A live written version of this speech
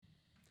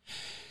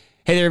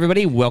Hey there,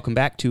 everybody. Welcome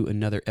back to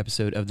another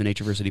episode of the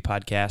Natureversity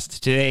Podcast.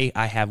 Today,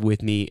 I have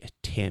with me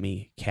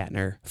Tammy,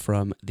 Katner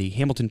from the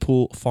Hamilton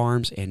Pool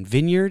Farms and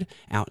Vineyard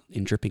out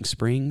in Dripping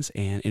Springs,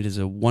 and it is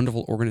a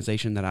wonderful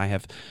organization that I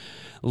have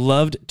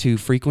loved to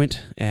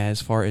frequent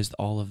as far as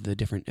all of the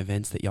different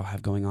events that y'all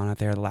have going on out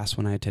there. The last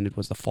one I attended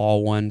was the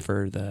fall one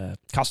for the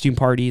costume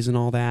parties and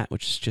all that,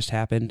 which just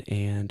happened.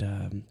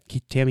 And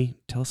Tammy,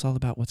 tell us all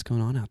about what's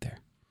going on out there.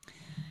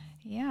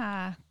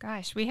 Yeah,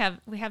 gosh, we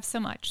have so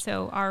much.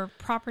 So our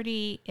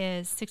property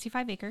is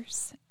 65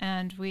 acres,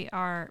 and we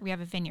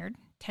have a vineyard,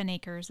 10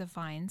 acres of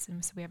vines,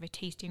 and so we have a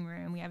tasting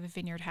room, we have a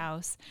vineyard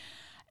house,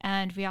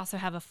 and we also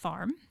have a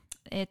farm.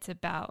 It's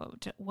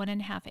about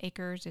 1.5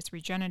 acres. It's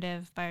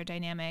regenerative,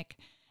 biodynamic,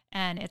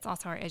 and it's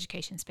also our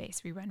education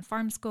space. We run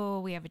farm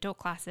school, we have adult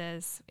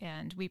classes,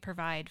 and we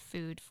provide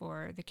food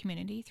for the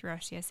community through our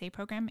CSA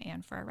program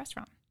and for our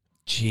restaurant.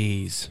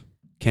 Jeez.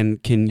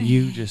 Can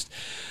you just,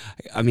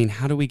 I mean,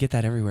 how do we get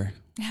that everywhere?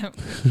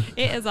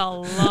 It is a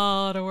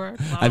lot of work.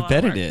 I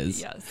bet it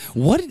is. Yes.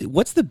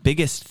 What's the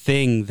biggest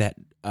thing that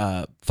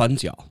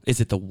funds y'all?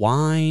 Is it the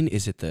wine?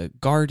 Is it the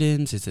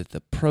gardens? Is it the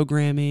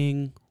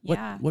programming?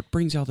 What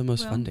brings y'all the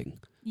most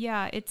funding?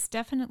 Yeah, it's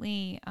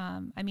definitely,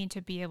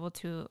 to be able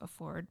to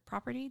afford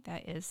property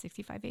that is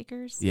 65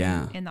 acres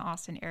in the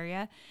Austin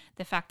area,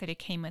 the fact that it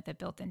came with a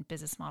built-in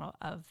business model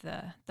of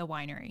the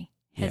winery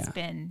has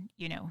been,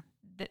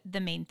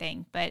 the main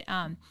thing. But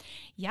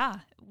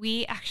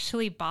we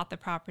actually bought the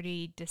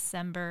property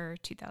December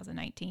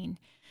 2019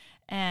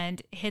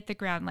 and hit the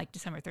ground like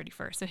December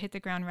 31st. So hit the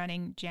ground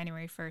running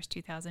January 1st,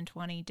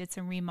 2020, did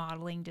some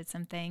remodeling, did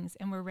some things,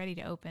 and we're ready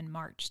to open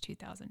March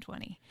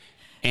 2020.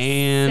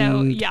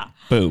 And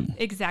boom.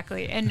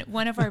 Exactly. And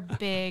one of our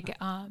big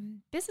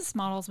business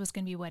models was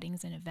going to be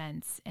weddings and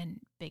events and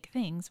big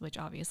things, which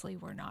obviously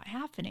were not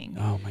happening.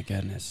 Oh my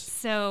goodness.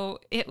 So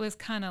it was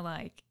kind of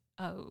like,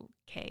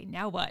 okay,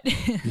 now what?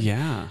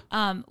 Yeah.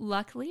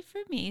 Luckily for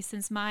me,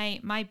 since my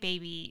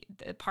baby,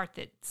 the part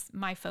that's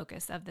my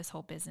focus of this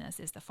whole business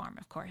is the farm,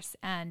 of course,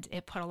 and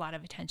it put a lot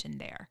of attention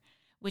there,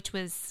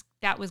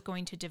 that was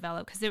going to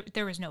develop because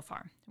there was no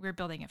farm. We were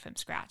building it from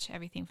scratch,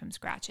 everything from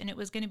scratch, and it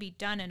was going to be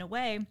done in a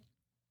way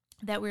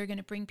that we were going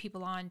to bring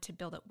people on to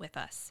build it with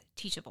us,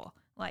 teachable,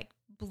 like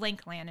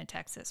blank land in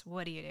Texas.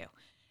 What do you do?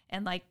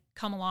 And like,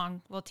 come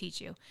along, we'll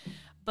teach you.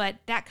 But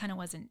that kind of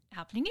wasn't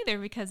happening either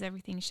because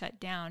everything shut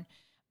down.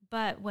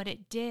 But what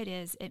it did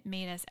is it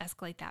made us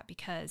escalate that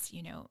because,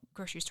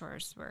 grocery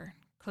stores were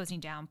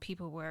closing down.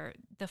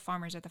 The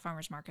farmers at the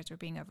farmers markets were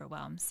being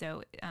overwhelmed.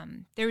 So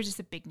there was just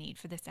a big need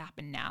for this to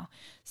happen now.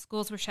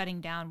 Schools were shutting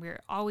down. We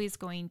were always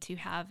going to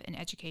have an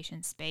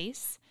education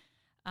space.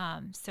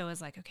 So it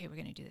was like, okay, we're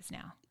going to do this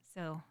now.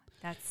 So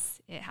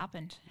it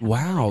happened.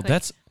 Wow,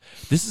 this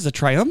is a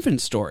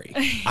triumphant story.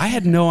 I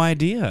had no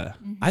idea.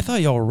 Mm-hmm. I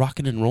thought y'all were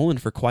rocking and rolling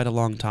for quite a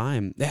long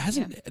time. It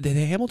hasn't the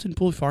Hamilton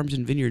Pool Farms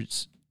and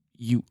Vineyards.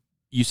 You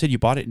said you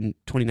bought it in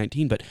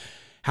 2019, but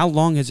how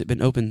long has it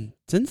been open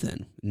since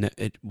then? No,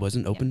 it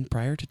wasn't open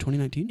prior to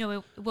 2019? No,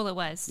 it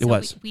was. It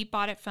was. We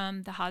bought it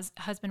from the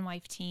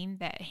husband-wife team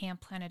that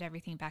hand-planted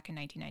everything back in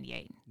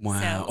 1998.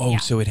 Wow.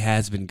 So it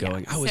has been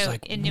going. Yeah. I was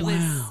like, and wow. It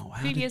was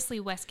previously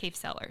West Cave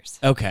Cellars.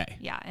 Okay.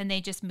 Yeah, and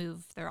they just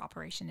moved their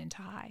operation into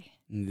High.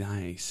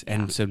 Nice. Yeah.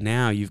 And so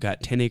now you've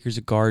got 10 acres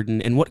of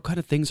garden. And what kind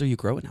of things are you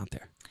growing out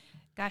there?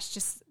 Gosh,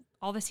 just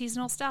all the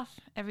seasonal stuff.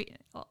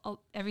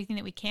 Everything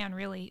that we can,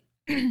 really.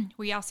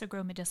 We also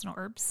grow medicinal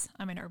herbs.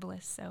 I'm an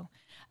herbalist, so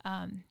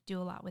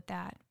do a lot with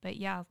that. But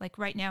yeah, like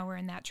right now we're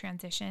in that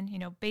transition.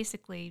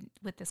 Basically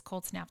with this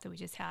cold snap that we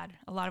just had,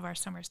 a lot of our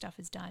summer stuff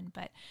is done.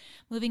 But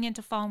moving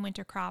into fall and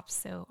winter crops,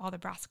 so all the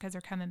brassicas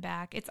are coming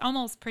back. It's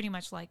almost pretty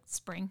much like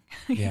spring.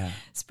 Yeah,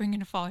 spring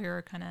and fall here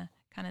are kind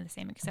of the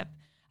same, except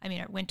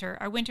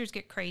our winters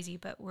get crazy,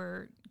 but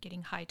we're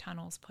getting high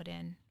tunnels put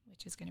in,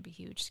 which is going to be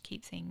huge to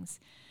keep things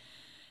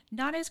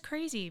not as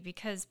crazy,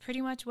 because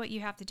pretty much what you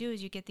have to do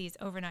is you get these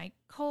overnight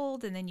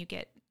cold and then you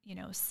get,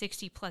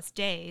 60 plus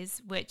days,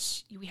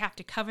 which we have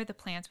to cover the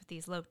plants with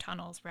these low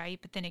tunnels, right?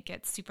 But then it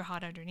gets super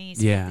hot underneath.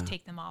 So you have to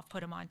take them off, put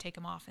them on, take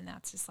them off. And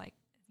that's just like,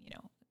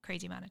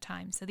 crazy amount of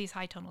time. So these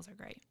high tunnels are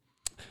great.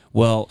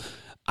 Well,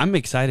 I'm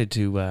excited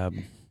to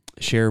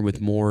share with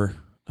more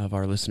of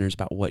our listeners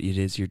about what it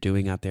is you're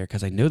doing out there,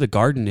 because I know the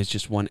garden is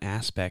just one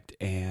aspect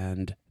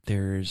and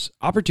there's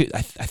opportunity.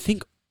 I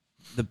think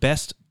the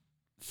best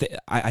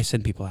I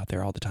send people out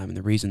there all the time, and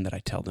the reason that I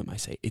tell them, I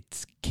say,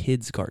 it's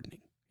kids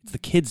gardening. It's the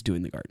kids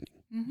doing the gardening,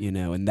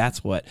 and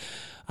that's what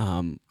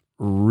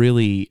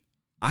really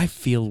I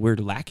feel we're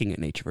lacking at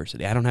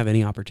Natureversity. I don't have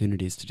any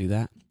opportunities to do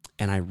that,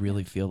 and I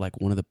really feel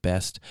like one of the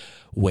best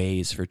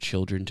ways for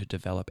children to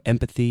develop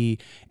empathy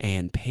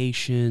and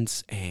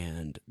patience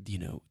and,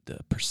 the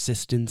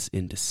persistence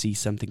and to see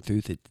something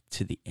through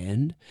to the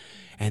end,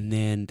 and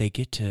then they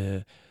get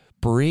to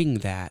bring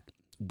that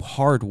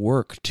hard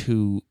work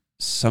to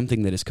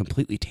something that is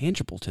completely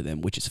tangible to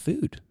them, which is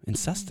food and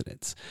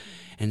sustenance.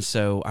 And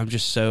so I'm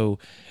just so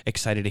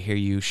excited to hear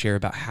you share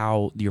about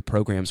how your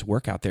programs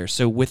work out there.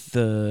 So with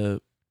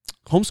the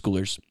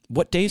homeschoolers,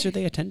 what days are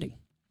they attending?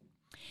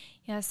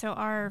 Yeah, so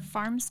our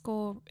farm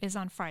school is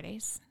on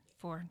Fridays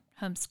for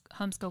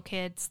homeschool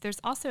kids. There's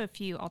also a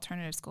few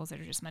alternative schools that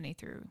are just Monday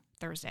through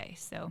Thursday.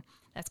 So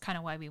that's kind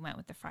of why we went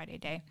with the Friday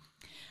day.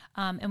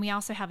 And we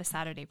also have a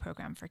Saturday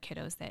program for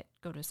kiddos that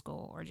go to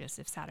school or just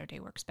if Saturday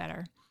works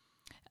better.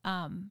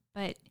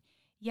 But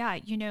yeah,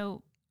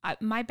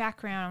 my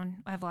background,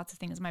 I have lots of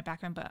things in my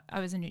background, but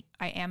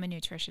I am a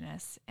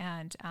nutritionist.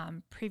 And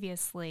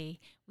previously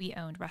we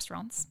owned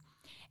restaurants.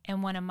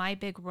 And one of my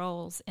big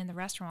roles in the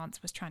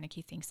restaurants was trying to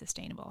keep things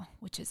sustainable,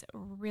 which is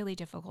really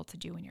difficult to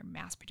do when you're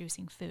mass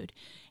producing food.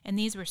 And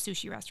these were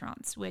sushi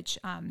restaurants, which,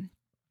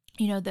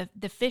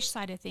 the fish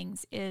side of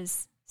things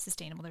is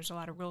sustainable. There's a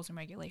lot of rules and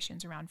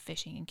regulations around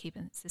fishing and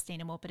keeping it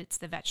sustainable, but it's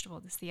the vegetable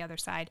that's the other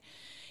side.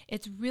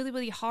 It's really,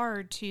 really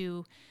hard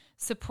to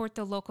support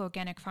the local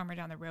organic farmer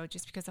down the road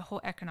just because the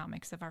whole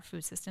economics of our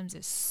food systems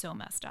is so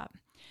messed up.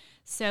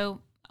 So,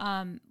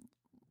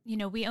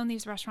 we own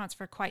these restaurants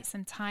for quite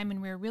some time,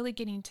 and we're really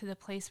getting to the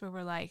place where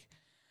we're like,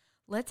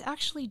 let's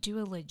actually do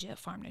a legit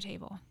farm to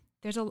table.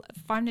 There's a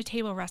farm to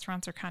table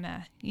restaurants are kind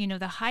of,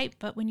 the hype,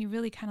 but when you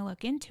really kind of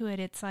look into it,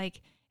 it's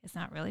like, it's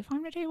not really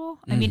farm to table.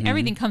 I mean,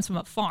 everything comes from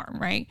a farm,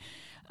 right?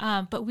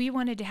 But we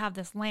wanted to have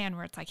this land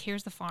where it's like,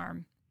 here's the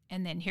farm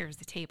and then here's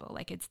the table.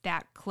 Like it's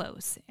that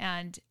close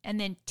and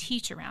then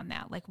teach around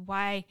that. Like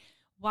why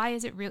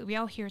is it really, we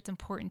all hear it's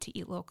important to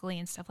eat locally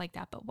and stuff like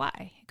that, but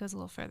why? It goes a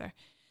little further.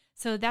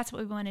 So that's what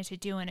we wanted to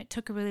do. And it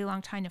took a really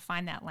long time to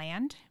find that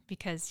land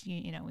because,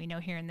 we know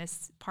here in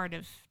this part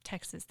of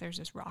Texas, there's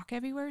just rock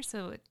everywhere.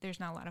 So there's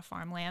not a lot of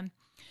farmland.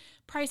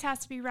 Price has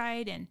to be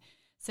right. And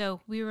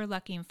so we were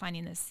lucky in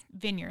finding this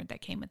vineyard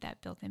that came with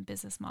that built-in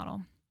business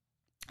model.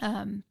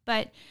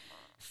 But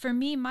for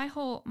me, my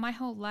whole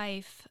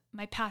life,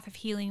 my path of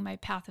healing, my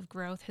path of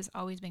growth has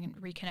always been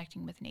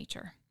reconnecting with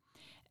nature.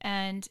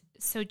 And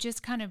so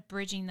just kind of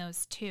bridging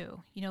those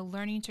two,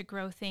 learning to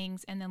grow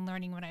things and then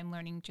learning what I'm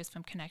learning just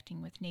from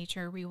connecting with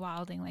nature,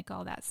 rewilding, like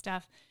all that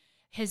stuff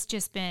has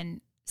just been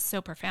so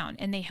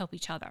profound. And they help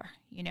each other,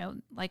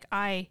 like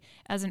I,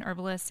 as an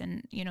herbalist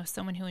and,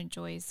 someone who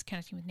enjoys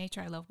connecting with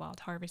nature, I love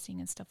wild harvesting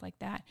and stuff like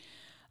that.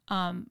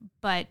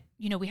 But,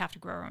 we have to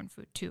grow our own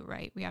food too,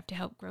 right? We have to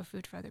help grow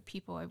food for other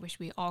people. I wish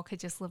we all could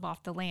just live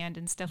off the land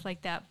and stuff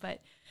like that. But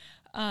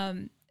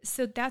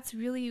so that's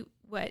really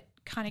what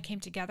kind of came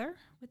together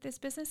with this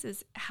business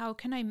is how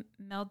can I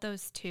meld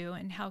those two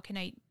and how can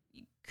I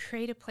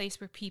create a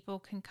place where people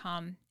can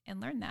come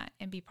and learn that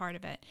and be part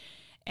of it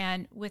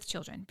and with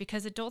children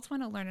because adults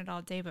want to learn it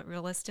all day, but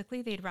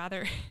realistically they'd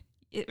rather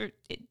they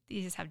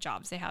just have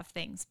jobs, they have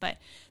things, but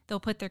they'll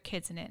put their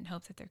kids in it and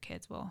hope that their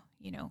kids will,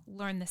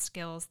 learn the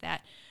skills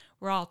that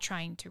we're all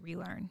trying to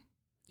relearn,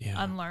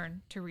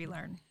 unlearn to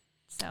relearn.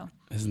 So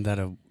isn't that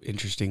an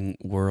interesting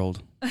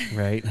world,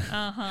 right?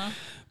 Uh-huh.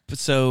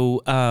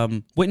 So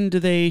when do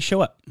they show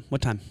up?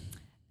 What time?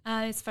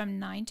 It's from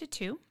 9 to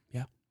 2.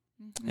 Yeah.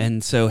 Mm-hmm.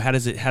 And so how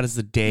does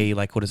the day,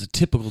 like what does a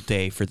typical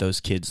day for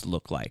those kids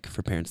look like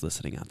for parents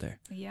listening out there?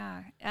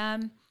 Yeah.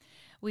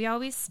 We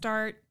always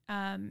start,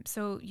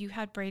 so you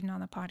had Braden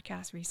on the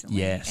podcast recently.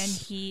 Yes. And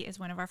he is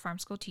one of our farm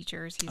school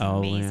teachers. He's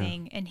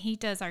amazing. Yeah. And he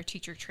does our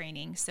teacher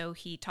training. So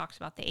he talks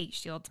about the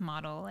H-Shields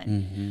model.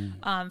 And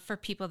for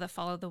people that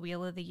follow the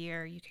Wheel of the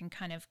Year, you can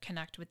kind of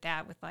connect with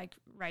that with like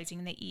rising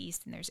in the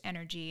east and there's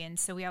energy. And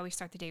so we always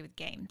start the day with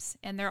games.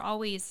 And they're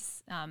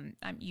always,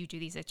 you do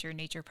these at your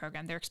nature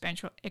program, they're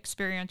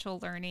experiential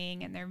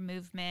learning and their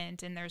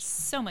movement. And there's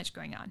so much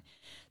going on.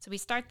 So we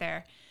start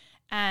there.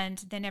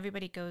 And then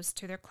everybody goes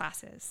to their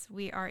classes.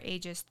 We are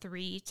ages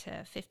 3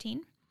 to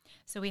 15.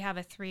 So we have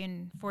a 3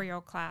 and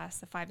 4-year-old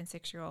class, a 5 and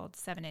 6-year-old,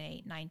 7 and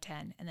 8, 9,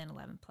 10, and then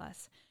 11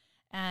 plus.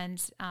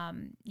 And,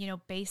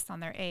 based on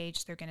their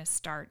age, they're going to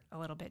start a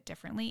little bit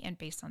differently and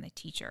based on the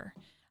teacher.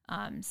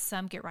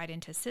 Some get right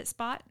into sit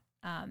spot.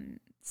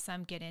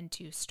 Some get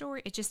into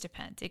story. It just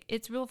depends.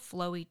 It's real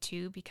flowy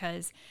too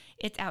because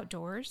it's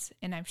outdoors,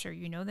 and I'm sure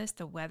you know this.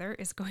 The weather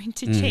is going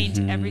to change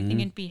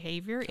everything in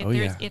behavior.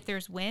 If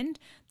there's wind,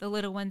 the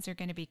little ones are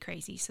going to be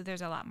crazy. So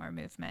there's a lot more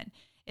movement.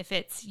 If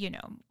it's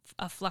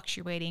a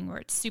fluctuating or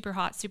it's super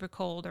hot, super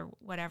cold, or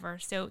whatever.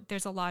 So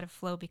there's a lot of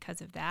flow because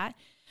of that.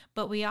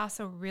 But we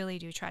also really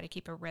do try to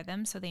keep a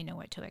rhythm so they know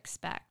what to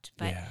expect.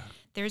 But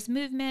there's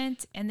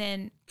movement. And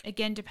then,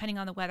 again, depending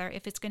on the weather,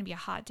 if it's going to be a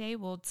hot day,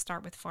 we'll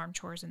start with farm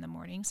chores in the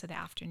morning. So the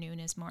afternoon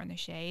is more in the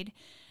shade.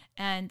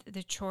 And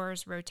the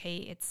chores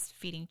rotate. It's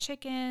feeding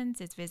chickens.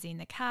 It's visiting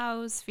the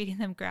cows, feeding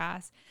them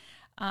grass.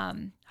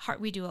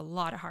 We do a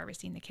lot of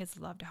harvesting. The kids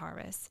love to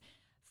harvest.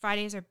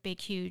 Fridays are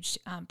big, huge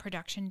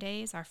production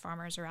days. Our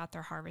farmers are out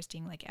there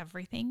harvesting like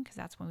everything because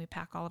that's when we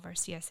pack all of our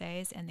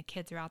CSAs and the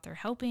kids are out there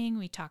helping.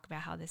 We talk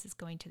about how this is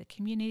going to the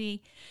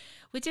community,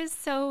 which is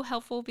so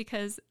helpful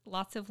because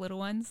lots of little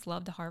ones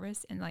love to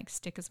harvest and like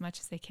stick as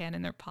much as they can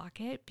in their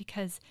pocket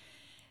because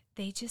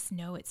they just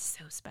know it's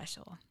so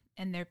special.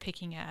 And they're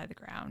picking it out of the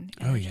ground.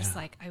 And they're just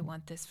like, I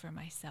want this for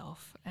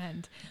myself.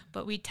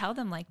 But we tell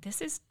them like,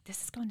 this is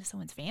going to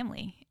someone's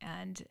family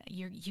and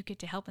you get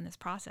to help in this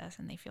process.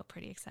 And they feel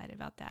pretty excited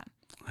about that.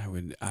 I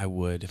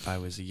would if I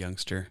was a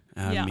youngster.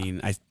 I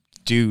mean,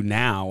 do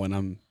now when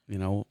I'm,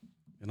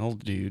 an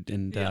old dude.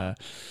 And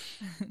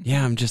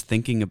I'm just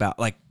thinking about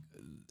like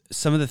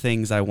some of the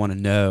things I want to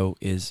know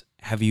is,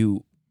 have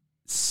you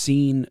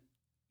seen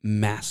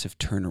massive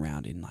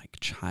turnaround in like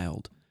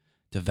child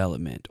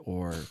development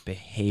or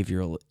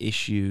behavioral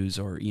issues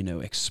or,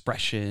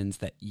 expressions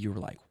that you were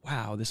like,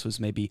 wow, this was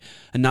maybe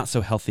a not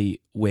so healthy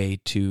way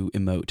to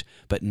emote.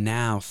 But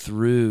now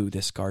through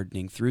this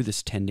gardening, through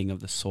this tending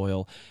of the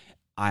soil,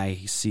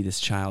 I see this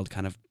child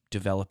kind of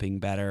developing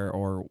better.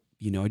 Or,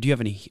 do you have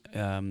any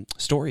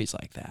stories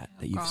like that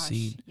you've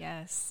seen?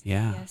 Yes.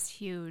 Yeah. Yes,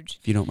 huge.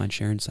 If you don't mind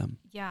sharing some.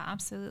 Yeah,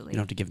 absolutely. You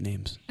don't have to give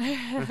names.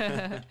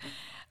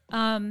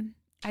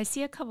 I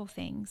see a couple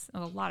things,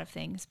 a lot of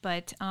things,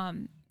 but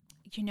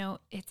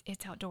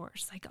it's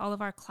outdoors. Like all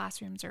of our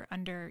classrooms are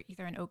under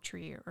either an oak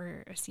tree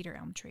or a cedar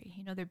elm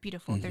tree. They're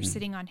beautiful. Mm-hmm. They're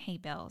sitting on hay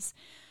bales.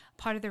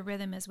 Part of the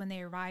rhythm is when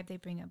they arrive, they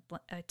bring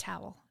a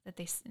towel and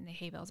the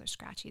hay bales are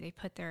scratchy. They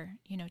put their,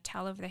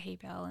 towel over the hay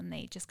bale and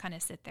they just kind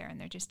of sit there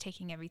and they're just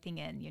taking everything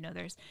in.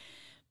 There's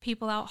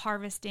people out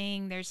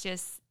harvesting.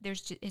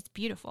 It's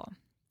beautiful.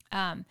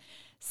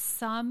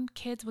 Some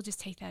kids will just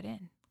take that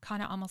in,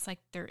 kind of almost like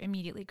they're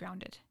immediately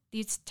grounded.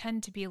 These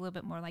tend to be a little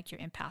bit more like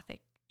your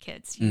empathic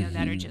kids,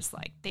 that are just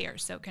like, they are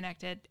so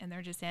connected and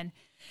they're just in.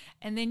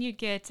 And then you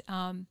get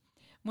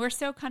more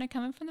so kind of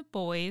coming from the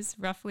boys,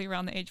 roughly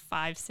around the age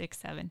 5, 6,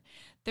 7.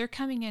 They're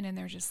coming in and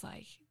they're just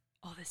like,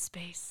 all this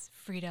space,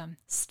 freedom,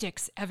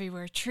 sticks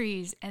everywhere,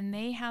 trees. And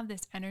they have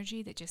this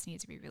energy that just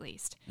needs to be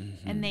released.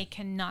 Mm-hmm. And they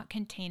cannot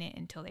contain it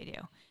until they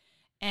do.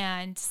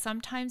 And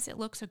sometimes it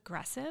looks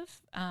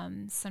aggressive.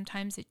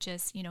 Sometimes it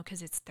just,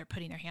 because they're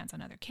putting their hands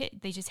on other kids.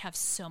 They just have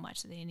so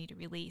much that they need to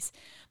release.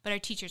 But our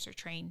teachers are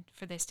trained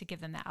for this to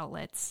give them the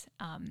outlets,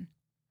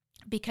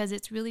 because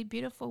it's really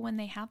beautiful when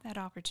they have that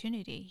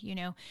opportunity.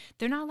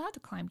 They're not allowed to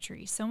climb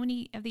trees. So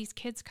many of these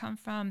kids come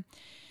from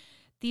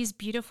these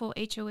beautiful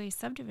HOA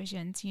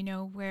subdivisions,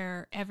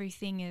 where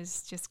everything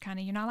is just kind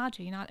of, you're not allowed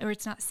to, or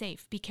it's not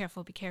safe. Be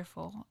careful, be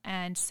careful.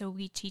 And so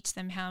we teach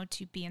them how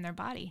to be in their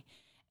body.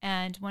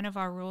 And one of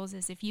our rules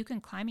is if you can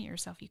climb it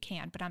yourself, you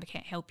can, but I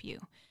can't help you.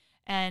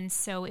 And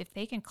so if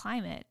they can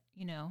climb it,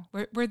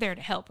 we're there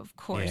to help, of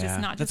course. Yeah,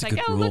 it's not just like,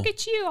 oh, look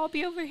at you, I'll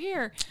be over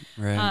here.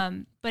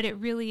 Right. But it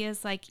really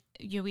is like,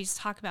 we just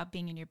talk about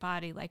being in your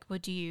body. Like,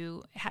 what do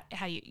you,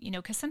 how you,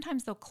 because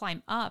sometimes they'll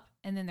climb up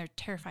and then they're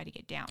terrified to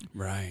get down.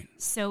 Right.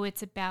 So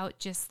it's about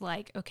just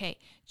like, okay,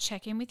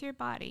 check in with your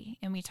body.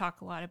 And we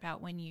talk a lot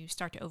about when you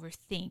start to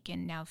overthink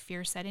and now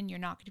fear set in, you're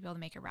not going to be able to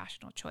make a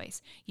rational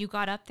choice. You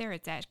got up there,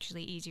 it's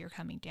actually easier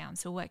coming down.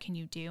 So what can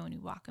you do? And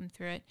you walk them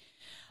through it.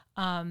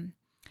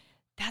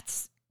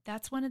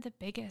 That's one of the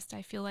biggest,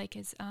 I feel like,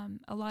 is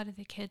a lot of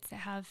the kids that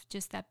have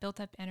just that built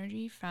up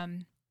energy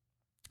from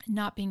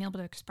not being able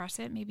to express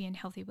it maybe in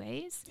healthy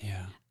ways.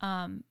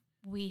 Yeah.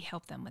 We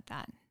help them with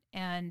that.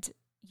 And,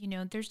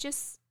 there's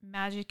just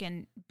magic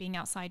in being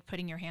outside,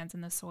 putting your hands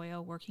in the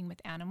soil, working with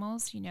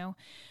animals.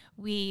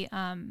 We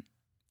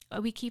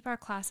keep our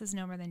classes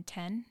no more than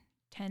 10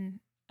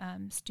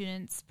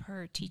 students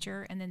per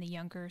teacher, and then the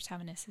youngers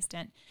have an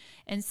assistant.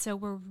 And so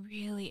we're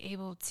really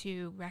able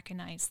to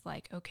recognize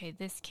like, okay,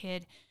 this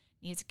kid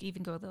needs to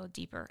even go a little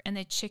deeper. And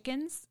the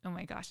chickens, oh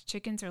my gosh,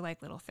 chickens are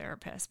like little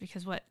therapists,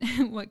 because what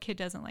kid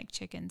doesn't like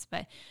chickens?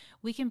 But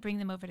we can bring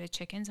them over to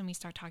chickens and we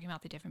start talking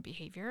about the different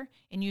behavior.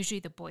 And usually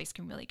the boys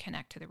can really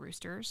connect to the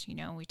roosters.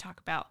 We talk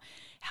about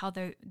how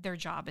their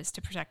job is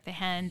to protect the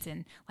hens,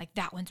 and like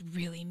that one's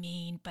really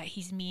mean, but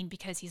he's mean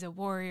because he's a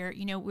warrior.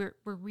 We're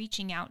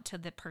reaching out to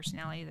the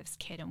personality of this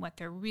kid and what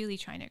they're really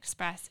trying to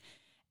express.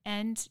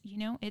 And,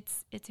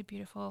 it's a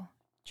beautiful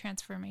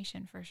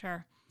transformation for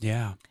sure.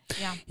 Yeah.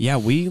 Yeah.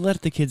 We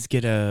let the kids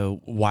get a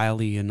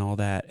wily and all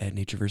that at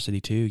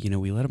Natureversity too.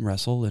 We let them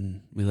wrestle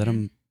and we let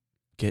them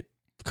get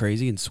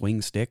crazy and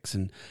swing sticks,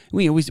 and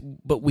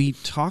but we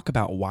talk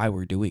about why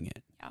we're doing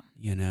it,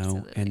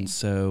 Absolutely. And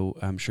so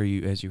I'm sure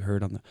as you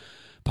heard on the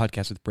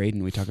podcast with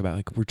Braden, we talk about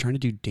like, we're trying to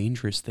do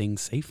dangerous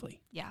things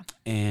safely. Yeah.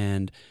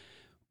 And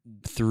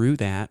through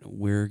that,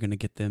 we're going to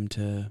get them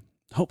to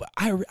hope.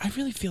 I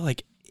really feel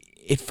like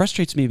it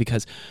frustrates me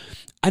because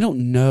I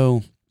don't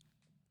know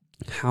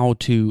how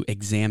to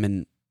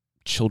examine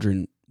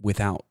children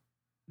without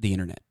the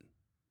internet.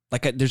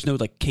 Like there's no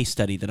like case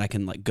study that I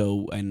can like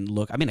go and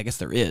look. I mean, I guess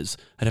there is.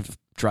 I'd have to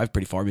drive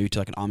pretty far, maybe to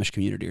like an Amish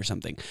community or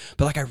something.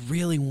 But like I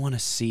really want to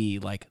see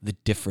like the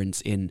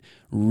difference in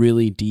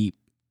really deep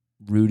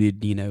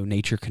rooted,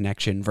 nature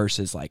connection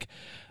versus like,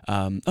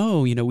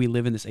 we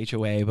live in this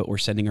HOA, but we're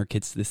sending our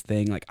kids to this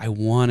thing. Like I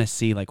want to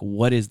see like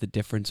what is the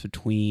difference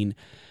between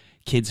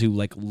kids who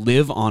like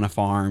live on a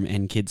farm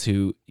and kids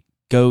who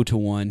go to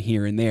one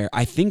here and there.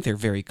 I think they're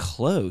very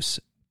close,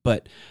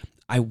 but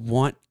I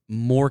want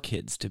more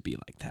kids to be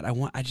like that.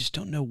 I just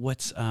don't know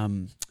what's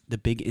the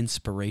big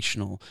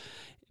inspirational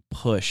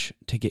push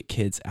to get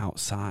kids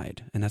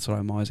outside. And that's what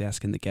I'm always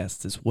asking the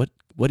guests is what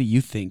do you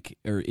think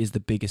or is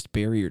the biggest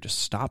barrier to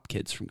stop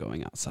kids from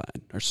going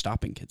outside or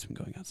stopping kids from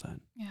going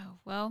outside? Yeah,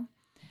 well,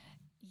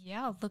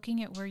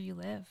 looking at where you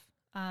live.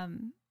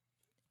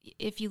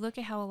 if you look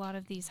at how a lot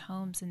of these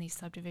homes and these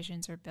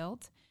subdivisions are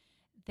built,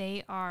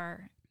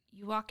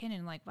 you walk in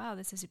and like, wow,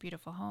 this is a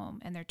beautiful home.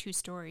 And they're 2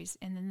 stories.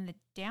 And then the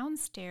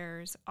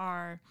downstairs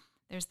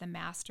there's the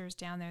masters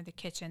down there, the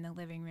kitchen, the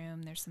living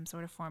room, there's some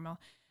sort of formal.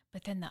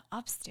 But then the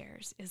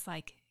upstairs is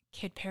like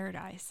kid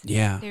paradise.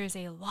 Yeah. There's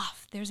a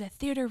loft, there's a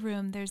theater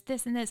room, there's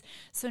this and this.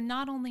 So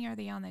not only are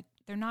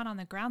they're not on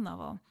the ground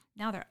level,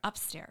 now they're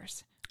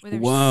upstairs where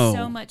there's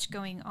so much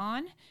going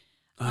on.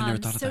 I never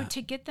thought of that. So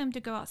to get them to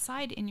go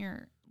outside in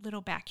your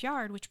little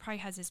backyard, which probably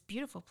has this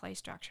beautiful play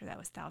structure that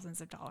was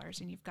thousands of dollars,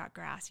 and you've got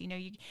grass,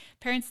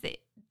 parents,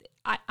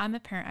 I'm a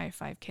parent, I have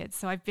 5 kids,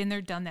 so I've been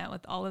there, done that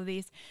with all of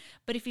these.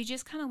 But if you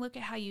just kind of look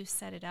at how you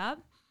set it up,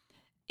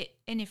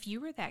 and if you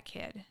were that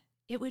kid,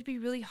 it would be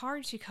really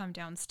hard to come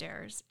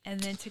downstairs and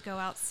then to go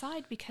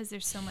outside because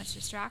there's so much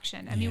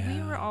distraction. I mean,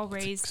 we were all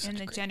raised in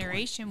the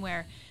generation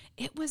where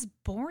it was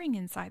boring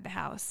inside the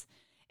house.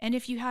 And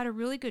if you had a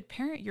really good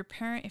parent,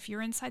 if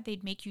you're inside,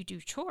 they'd make you do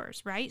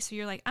chores, right? So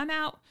you're like, I'm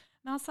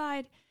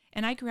outside.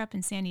 And I grew up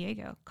in San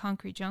Diego,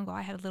 concrete jungle.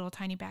 I had a little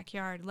tiny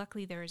backyard.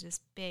 Luckily, there was this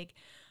big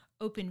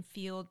open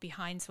field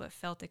behind, so it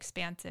felt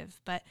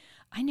expansive. But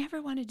I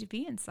never wanted to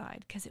be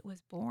inside because it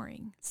was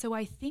boring. So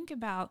I think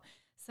about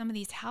some of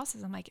these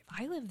houses. I'm like, if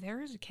I lived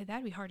there as a kid,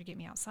 that'd be hard to get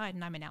me outside,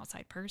 and I'm an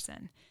outside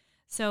person.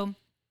 So,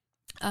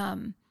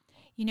 and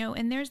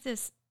there's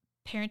this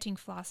parenting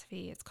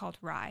philosophy. It's called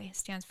RIE,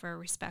 stands for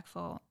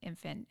Respectful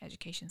Infant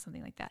Education,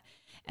 something like that.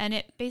 And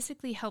it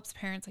basically helps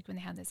parents, like when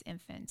they have this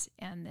infant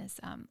and this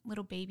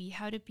little baby,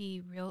 how to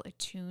be real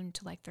attuned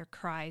to like their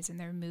cries and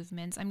their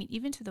movements. I mean,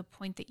 even to the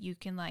point that you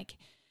can like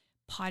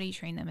potty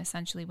train them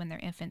essentially when they're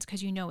infants,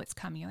 because it's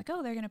coming. You're like,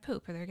 oh, they're going to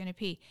poop or they're going to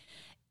pee.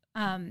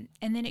 And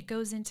then it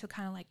goes into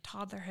kind of like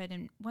toddlerhood.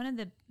 And one of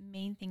the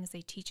main things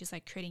they teach is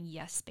like creating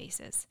yes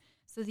spaces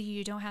so that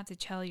you don't have to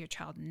tell your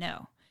child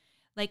no.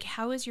 Like,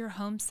 how is your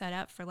home set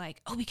up for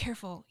like, oh, be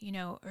careful,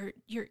 or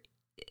you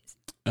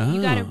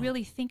got to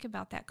really think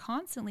about that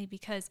constantly,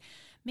 because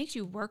it makes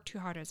you work too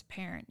hard as a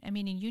parent. I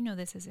mean, and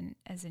this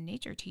as a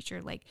nature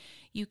teacher, like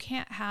you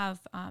can't have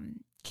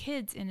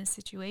kids in a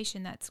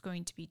situation that's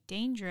going to be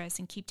dangerous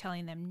and keep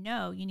telling them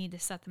no. You need to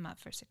set them up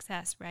for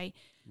success, right?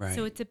 Right.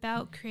 So it's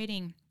about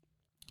creating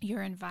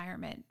your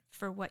environment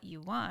for what you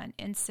want.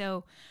 And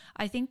so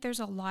I think there's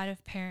a lot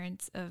of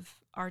parents of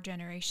our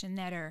generation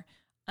that are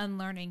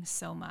unlearning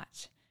so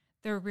much.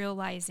 They're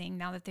realizing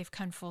now that they've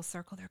come full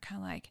circle, they're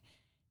kind of like,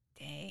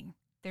 dang,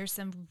 there's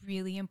some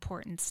really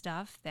important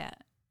stuff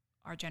that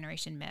our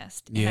generation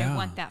missed. And I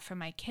want that for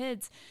my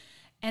kids.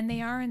 And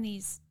they are in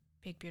these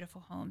big,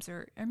 beautiful homes,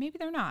 or maybe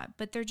they're not,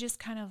 but they're just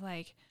kind of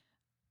like,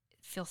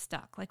 feel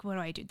stuck. Like, what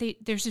do I do?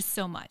 There's just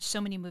so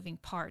many moving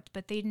parts,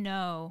 but they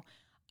know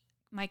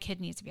my kid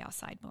needs to be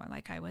outside more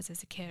like I was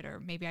as a kid, or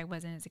maybe I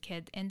wasn't as a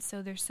kid. And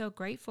so they're so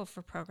grateful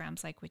for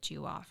programs like what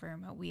you offer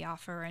and what we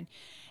offer.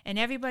 And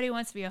everybody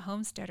wants to be a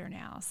homesteader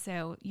now.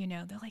 So,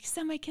 they're like,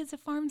 send my kids to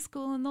farm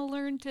school and they'll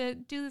learn to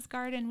do this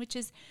garden, which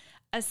is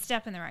a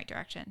step in the right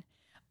direction.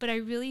 But I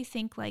really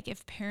think like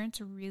if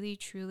parents really,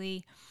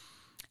 truly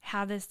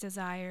have this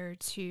desire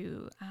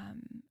to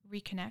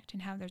reconnect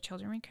and have their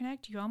children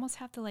reconnect, you almost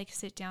have to like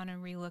sit down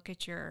and relook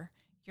at your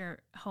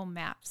home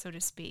map, so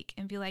to speak,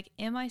 and be like,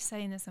 am I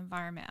setting this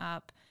environment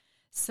up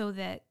so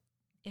that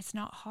it's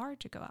not hard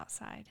to go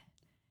outside?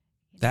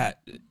 That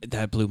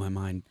blew my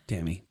mind,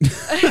 Tammy.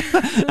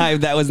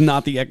 That was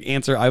not the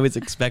answer I was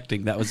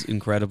expecting. That was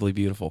incredibly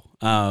beautiful.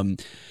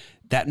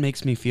 That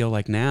makes me feel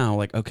like now,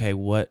 like, okay,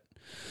 what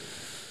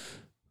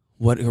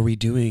are we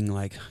doing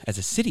like as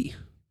a city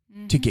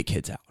to get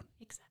kids out?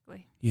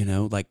 Exactly.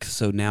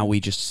 So now we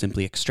just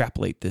simply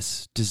extrapolate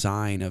this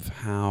design of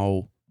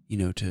how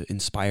to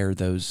inspire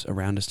those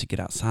around us to get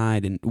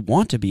outside and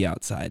want to be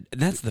outside. And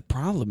that's the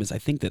problem, is I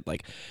think that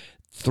like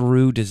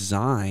through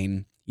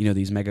design,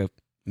 these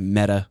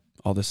meta,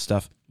 all this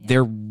stuff,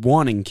 they're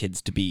wanting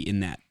kids to be in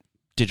that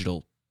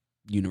digital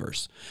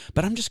universe.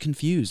 But I'm just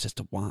confused as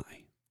to why.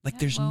 Like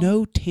there's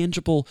no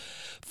tangible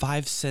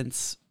 5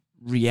 cents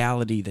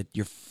reality that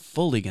you're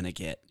fully going to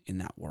get in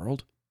that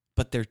world.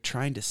 But they're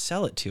trying to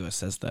sell it to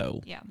us as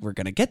though we're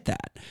going to get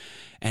that.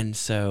 And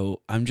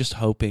so I'm just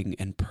hoping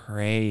and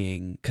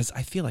praying, because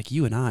I feel like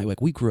you and I,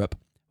 like we grew up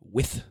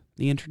with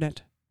the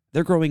internet.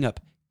 They're growing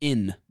up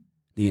in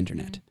the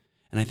internet.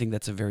 And I think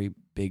that's a very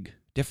big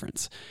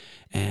difference.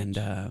 And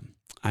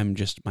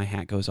my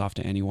hat goes off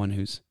to anyone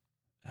who's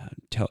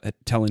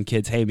telling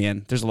kids, hey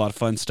man, there's a lot of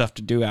fun stuff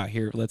to do out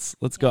here. Let's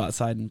go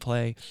outside and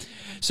play.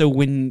 So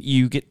when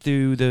you get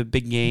through the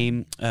big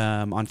game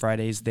on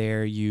Fridays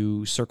there,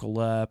 you circle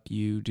up,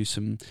 you do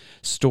some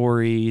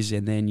stories,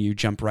 and then you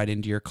jump right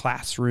into your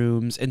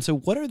classrooms. And so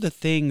what are the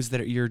things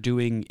that you're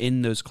doing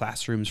in those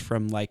classrooms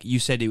from, like, you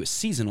said it was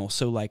seasonal.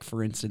 So like,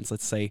 for instance,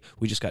 let's say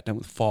we just got done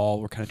with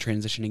fall. We're kind of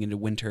transitioning into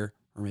winter.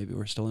 Or maybe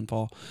we're still in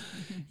fall.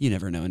 You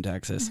never know in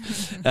Texas.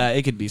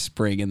 It could be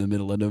spring in the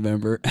middle of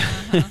November.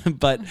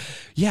 But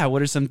yeah,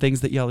 what are some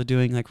things that y'all are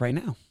doing like right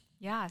now?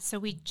 Yeah, so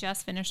we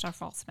just finished our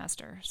fall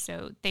semester.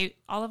 So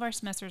all of our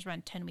semesters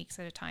run 10 weeks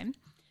at a time.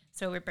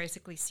 So we're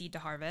basically seed to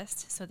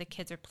harvest. So the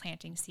kids are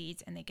planting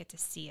seeds and they get to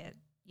see it,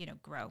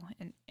 grow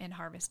and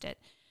harvest it.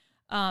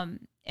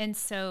 And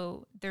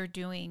so they're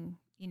doing,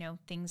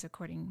 things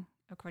according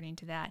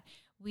to that.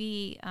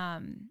 We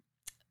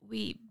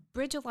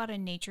bridge a lot of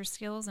nature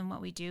skills in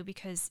what we do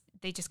because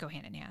they just go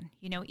hand in hand.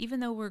 Even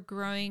though we're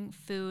growing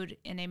food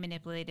in a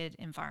manipulated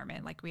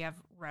environment, like we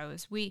have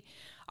rows,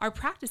 our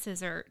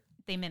practices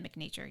they mimic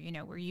nature.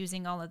 We're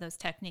using all of those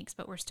techniques,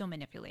 but we're still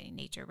manipulating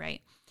nature,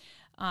 right?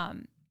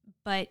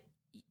 But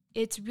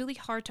it's really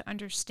hard to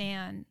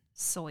understand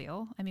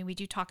soil. I mean, we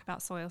do talk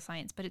about soil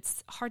science, but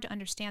it's hard to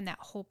understand that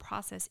whole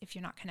process if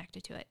you're not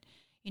connected to it.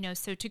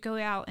 So to go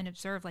out and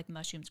observe like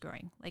mushrooms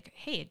growing, like,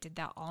 hey, it did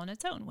that all on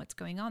its own. What's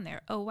going on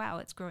there? Oh, wow,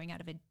 it's growing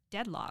out of a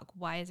dead log.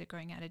 Why is it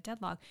growing out of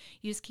dead log?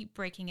 You just keep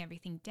breaking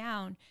everything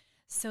down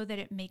so that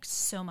it makes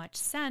so much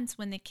sense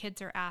when the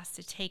kids are asked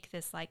to take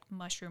this like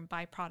mushroom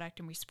byproduct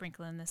and we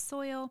sprinkle in the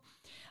soil.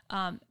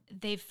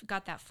 They've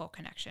got that full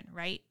connection,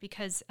 right?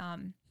 Because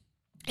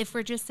if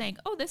we're just saying,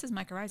 oh, this is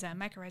mycorrhiza, and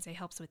mycorrhiza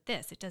helps with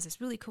this, it does this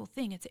really cool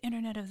thing, it's the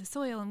internet of the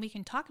soil, and we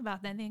can talk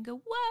about that, and then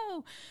go,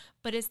 whoa.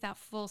 But it's that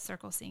full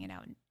circle, seeing it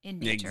out in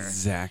nature.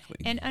 Exactly.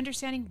 And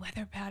understanding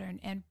weather pattern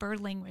and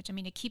bird language. I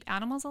mean, to keep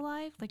animals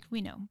alive, like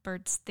we know,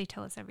 birds, they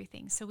tell us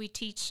everything. So we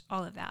teach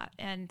all of that.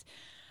 And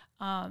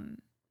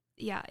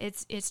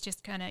it's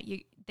just kind of,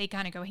 they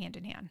kind of go hand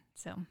in hand.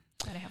 So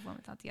gotta have one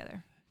without the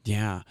other.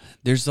 Yeah.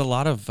 There's a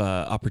lot of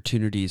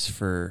opportunities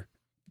for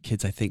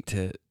kids, I think,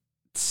 to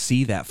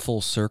see that full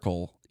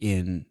circle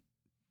in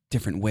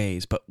different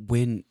ways. But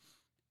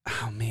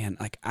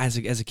like as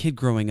a kid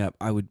growing up,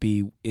 I would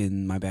be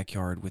in my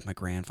backyard with my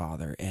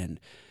grandfather,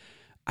 and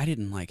I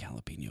didn't like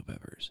jalapeno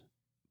peppers,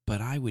 but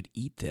I would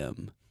eat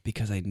them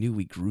because I knew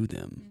we grew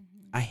them.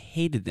 Mm-hmm. I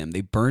hated them. They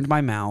burned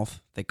my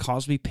mouth. They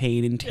caused me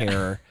pain and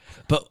terror,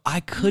 but I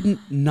couldn't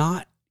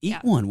not eat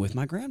one with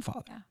my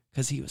grandfather. Yeah.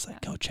 Because he was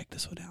like, go check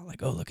this one out.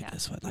 Like, oh, look at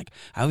this one. Like,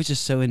 I was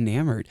just so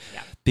enamored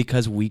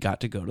because we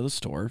got to go to the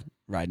store,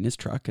 ride in his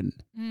truck and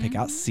pick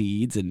out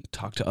seeds and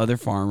talk to other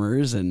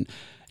farmers. And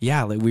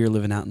like we were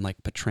living out in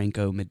like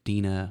Potranco,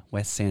 Medina,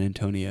 West San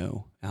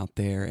Antonio out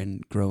there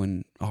and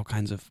growing all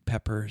kinds of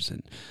peppers.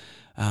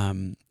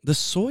 And the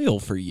soil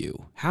for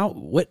you,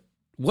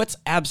 what's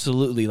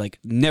absolutely like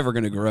never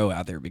going to grow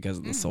out there because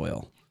of the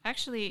soil?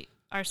 Actually,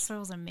 our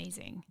soil's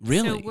amazing.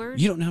 Really? So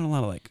you don't have a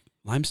lot of like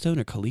limestone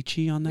or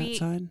caliche on that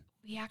side?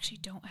 We actually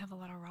don't have a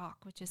lot of rock,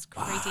 which is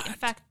crazy. In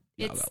fact,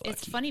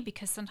 it's funny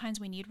because sometimes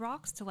we need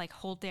rocks to like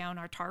hold down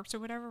our tarps or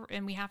whatever,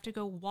 and we have to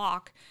go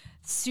walk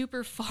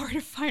super far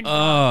to find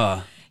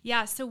rock.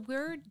 Yeah, so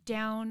we're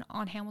down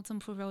on Hamilton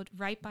Pool Road,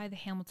 right by the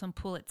Hamilton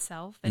Pool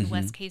itself and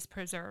West Case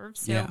Preserve.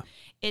 So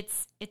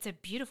it's a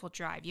beautiful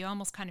drive. You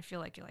almost kind of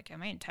feel like you're like,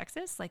 am I in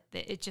Texas? Like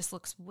it just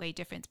looks way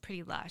different. It's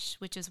pretty lush,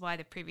 which is why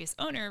the previous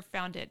owner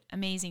found it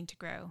amazing to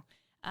grow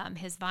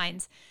his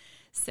vines.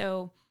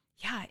 So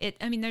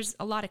there's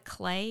a lot of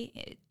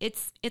clay.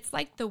 It's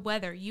like the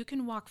weather. You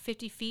can walk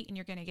 50 feet and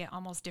you're going to get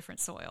almost different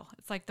soil.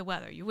 It's like the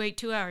weather. You wait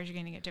 2 hours, you're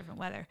going to get different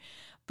weather.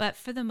 But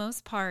for the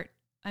most part,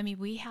 I mean,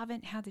 we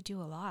haven't had to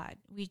do a lot.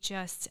 We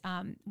just,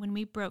 when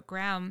we broke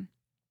ground,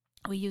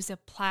 we used a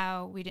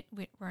plow.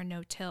 We're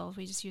no-till.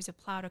 We just used a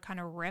plow to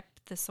kind of rip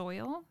the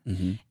soil.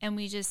 Mm-hmm. And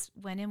we just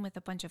went in with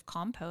a bunch of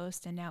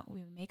compost. And now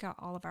we make out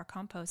all of our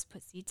compost,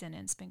 put seeds in it,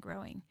 and it's been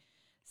growing.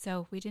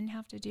 So we didn't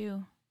have to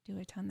do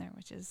a ton there,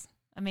 which is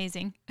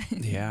amazing.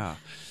 Yeah.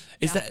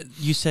 Is that,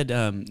 you said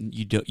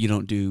you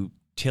don't do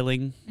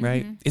tilling,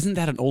 right? Mm-hmm. Isn't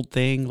that an old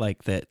thing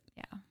like that?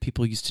 Yeah.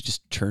 People used to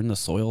just churn the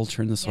soil,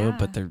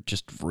 but they're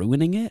just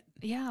ruining it?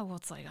 Yeah, well,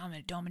 it's like, I'm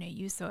going to dominate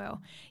you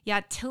soil.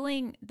 Yeah,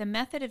 tilling, the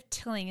method of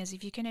tilling is,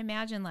 if you can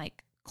imagine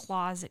like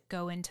claws that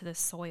go into the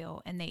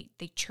soil and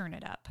they churn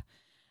it up.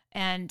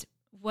 And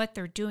what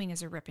they're doing is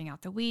they're ripping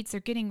out the weeds. They're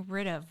getting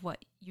rid of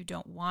what you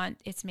don't want.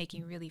 It's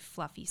making really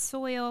fluffy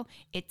soil.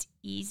 It's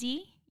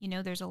easy.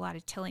 There's a lot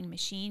of tilling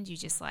machines. You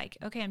just like,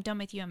 okay, I'm done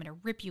with you. I'm going to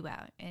rip you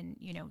out and,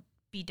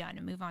 be done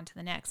and move on to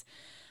the next.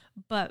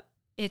 But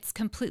it's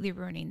completely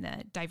ruining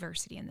the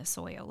diversity in the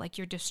soil. Like,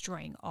 you're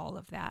destroying all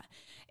of that.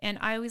 And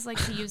I always like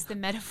to use the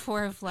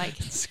metaphor of like,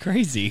 it's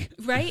crazy,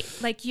 right?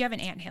 Like, you have an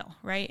anthill,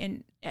 right?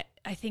 And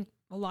I think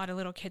a lot of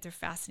little kids are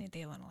fascinated.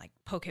 They want to like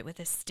poke it with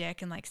a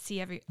stick and like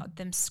see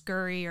them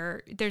scurry,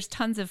 or there's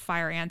tons of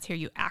fire ants here.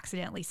 You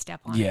accidentally step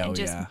on it and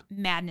just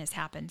madness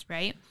happens,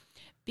 right?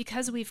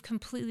 Because we've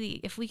completely,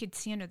 if we could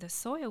see under the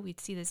soil, we'd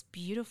see this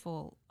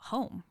beautiful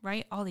home,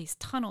 right? All these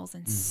tunnels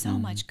and so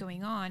much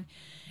going on.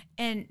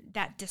 And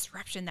that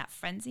disruption, that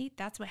frenzy,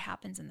 that's what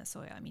happens in the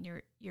soil. I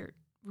mean, you're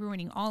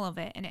ruining all of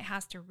it, and it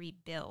has to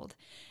rebuild.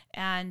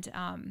 And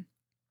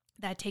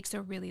that takes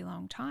a really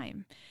long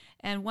time.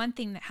 And one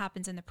thing that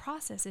happens in the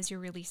process is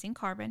you're releasing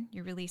carbon.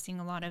 You're releasing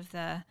a lot of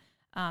the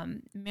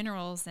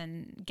minerals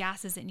and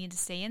gases that need to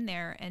stay in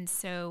there. And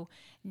so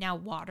now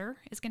water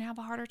is going to have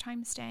a harder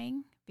time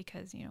staying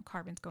because,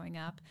 carbon's going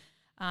up.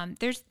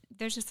 There's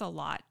just a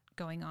lot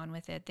going on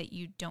with it that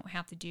you don't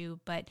have to do.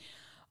 But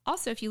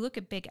also, if you look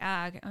at big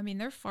ag, I mean,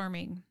 they're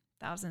farming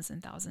thousands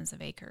and thousands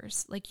of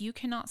acres. Like, you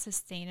cannot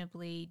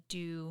sustainably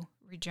do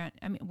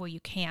I mean, well, you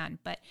can,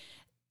 but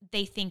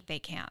they think they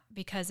can't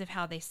because of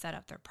how they set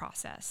up their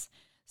process.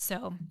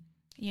 So,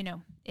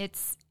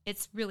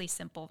 it's really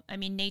simple. I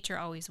mean, nature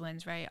always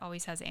wins, right?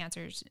 Always has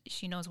answers.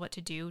 She knows what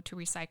to do to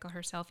recycle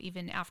herself,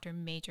 even after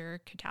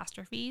major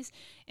catastrophes.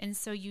 And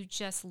so you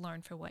just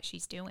learn for what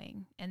she's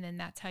doing. And then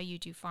that's how you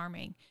do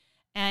farming.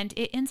 And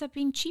it ends up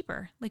being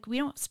cheaper. Like, we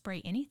don't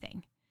spray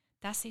anything.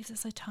 That saves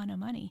us a ton of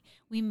money.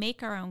 We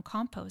make our own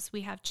compost.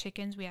 We have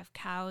chickens, we have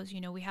cows,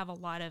 we have a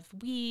lot of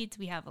weeds,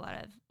 we have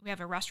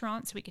a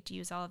restaurant, so we get to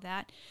use all of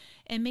that.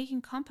 And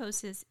making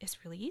compost is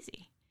really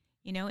easy.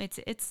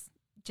 It's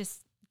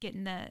just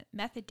getting the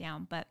method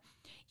down, but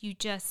you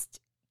just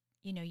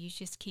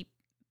keep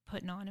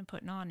putting on,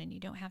 and you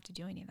don't have to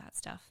do any of that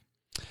stuff.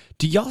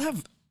 Do y'all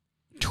have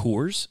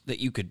tours that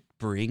you could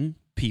bring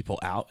people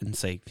out and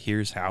say,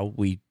 here's how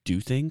we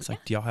do things?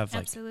 Like, do y'all have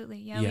absolutely.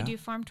 Yeah, we do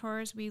farm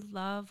tours. We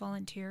love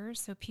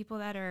volunteers. So people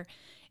that are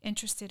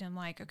interested in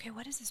like, okay,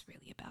 what is this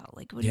really about?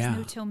 Like, what does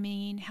no-till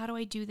mean? How do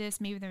I do this?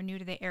 Maybe they're new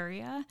to the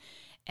area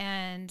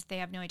and they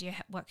have no idea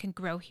what can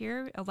grow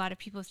here. A lot of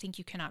people think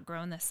you cannot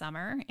grow in the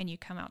summer, and you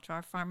come out to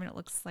our farm and it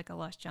looks like a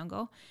lush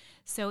jungle.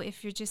 So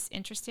if you're just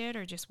interested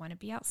or just want to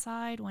be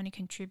outside, want to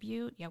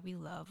contribute, we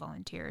love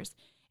volunteers.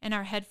 And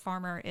our head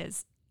farmer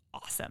is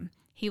awesome.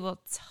 He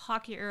will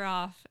talk your ear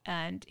off,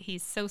 and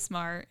he's so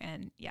smart.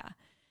 And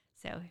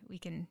so we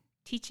can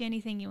teach you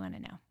anything you want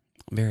to know.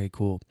 Very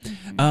cool.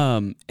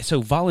 Mm-hmm.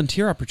 So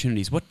volunteer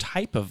opportunities, what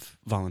type of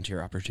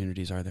volunteer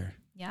opportunities are there?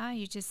 Yeah,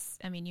 you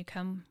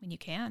come when you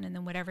can, and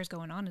then whatever's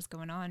going on is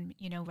going on.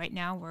 Right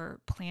now we're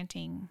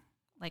planting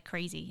like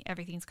crazy.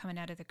 Everything's coming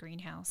out of the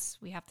greenhouse.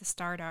 We have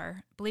to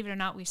believe it or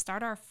not, we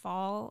start our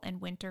fall and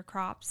winter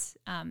crops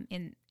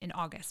in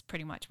August,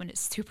 pretty much, when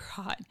it's super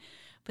hot.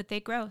 But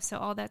they grow, so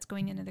all that's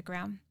going into the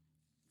ground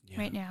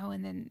right now,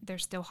 and then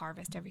there's still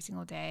harvest every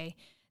single day.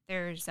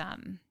 There's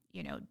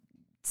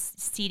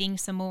seeding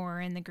some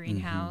more in the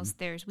greenhouse.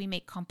 Mm-hmm. We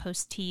make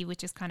compost tea,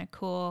 which is kind of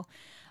cool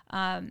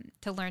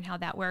to learn how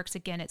that works.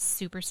 Again, it's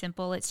super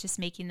simple. It's just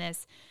making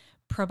this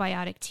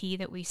probiotic tea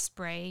that we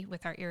spray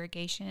with our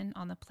irrigation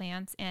on the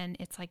plants, and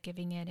it's like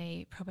giving it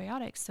a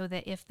probiotic so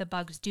that if the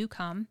bugs do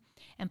come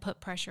and put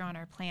pressure on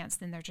our plants,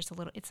 then they're just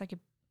it's like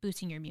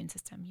boosting your immune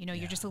system.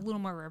 You're just a little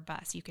more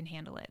robust. You can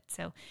handle it.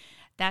 So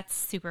that's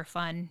super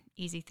fun,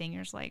 easy thing.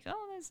 You're just like,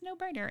 oh, that's no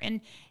brainer.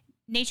 And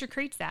nature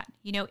creates that.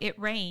 It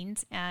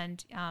rains,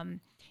 and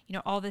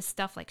all this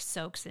stuff like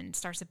soaks and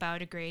starts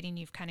biodegrading.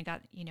 You've kind of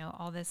got,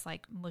 all this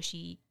like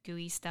mushy,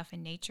 gooey stuff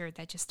in nature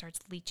that just starts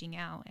leaching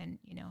out. And,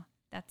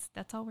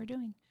 that's all we're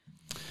doing.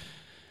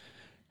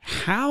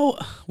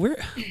 Where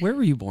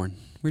were you born?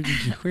 Where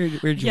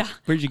did you get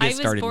started with all this?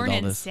 I was born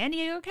in San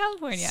Diego,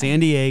 California. San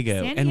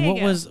Diego. And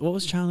what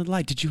was childhood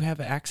like? Did you have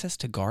access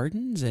to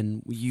gardens?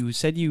 And you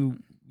said you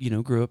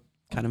grew up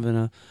kind of in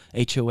a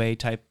HOA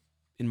type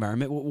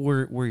environment.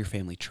 Were your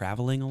family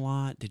traveling a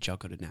lot? Did y'all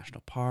go to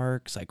national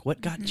parks? Like,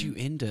 what got you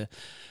into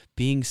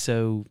being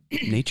so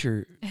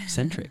nature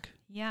centric?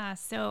 Yeah,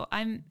 so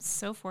I'm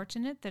so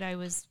fortunate that I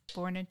was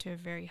born into a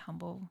very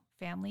humble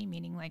family,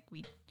 meaning like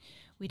we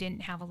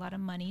didn't have a lot of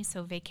money,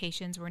 so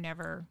vacations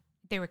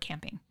they were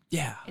camping.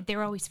 Yeah. They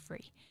were always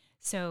free.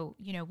 So,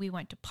 we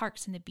went to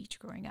parks and the beach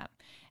growing up.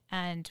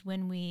 And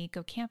when we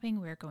go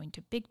camping, we're going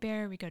to Big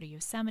Bear, we go to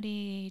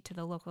Yosemite, to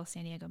the local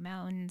San Diego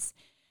mountains.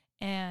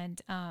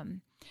 And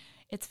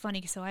it's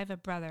funny, so I have a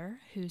brother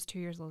who's 2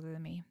 years older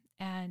than me.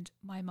 And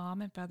my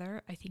mom and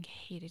brother, I think,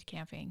 hated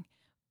camping.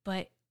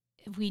 But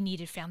we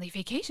needed family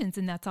vacations,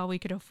 and that's all we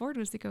could afford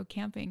was to go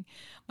camping.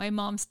 My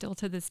mom still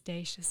to this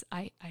day, she's just,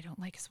 I don't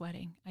like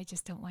sweating. I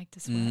just don't like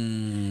to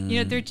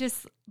sweat. They're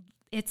just,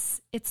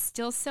 it's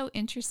still so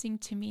interesting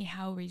to me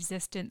how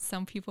resistant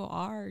some people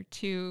are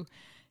to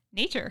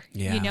nature.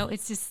 Yeah.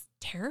 It's just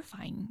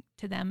terrifying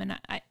to them. And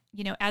I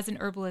as an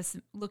herbalist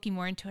looking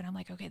more into it, I'm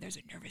like, okay, there's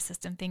a nervous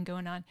system thing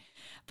going on.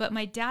 But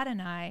my dad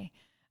and I,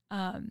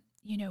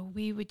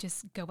 we would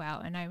just go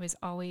out, and I was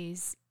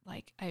always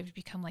like, I would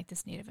become like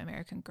this Native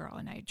American girl,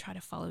 and I'd try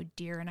to follow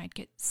deer, and I'd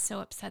get so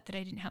upset that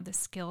I didn't have the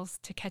skills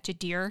to catch a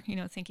deer,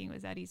 thinking it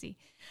was that easy.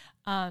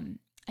 And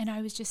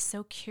I was just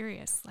so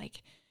curious.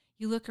 Like,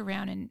 you look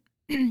around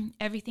and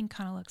everything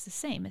kind of looks the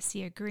same, a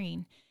sea of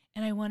green.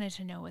 And I wanted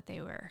to know what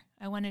they were.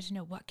 I wanted to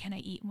know what can I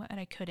eat and what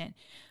I couldn't.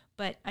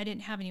 But I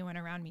didn't have anyone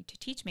around me to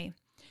teach me.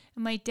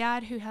 And my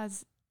dad,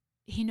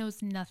 he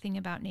knows nothing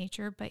about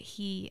nature, but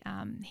he's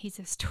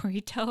a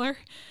storyteller,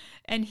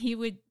 and he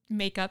would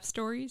make up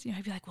stories.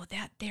 I'd be like, well,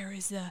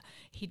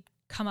 he'd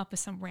come up with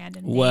some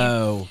random name.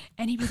 Whoa.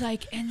 And he'd be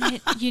like, and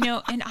then,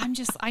 and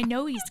I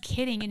know he's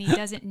kidding, and he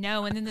doesn't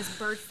know. And then this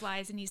bird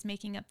flies, and he's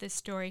making up this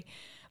story.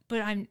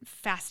 But I'm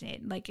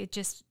fascinated. Like, it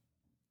just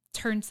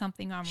turned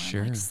something on.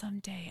 Sure. I'm like,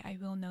 someday I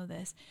will know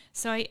this.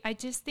 So I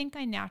just think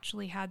I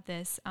naturally had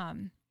this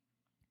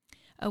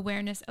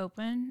awareness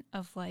open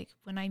of like,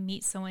 when I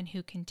meet someone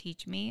who can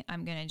teach me,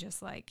 I'm going to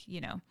just like,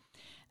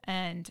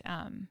 and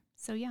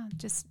so yeah,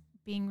 just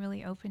being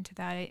really open to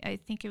that. I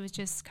think it was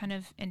just kind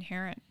of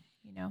inherent,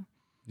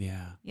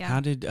 Yeah. How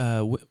did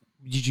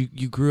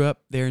you grew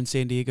up there in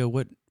San Diego?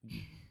 What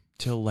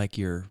till like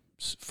your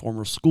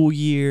former school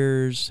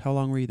years. How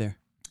long were you there?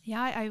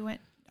 Yeah, I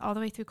went all the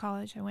way through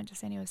college. I went to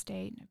San Diego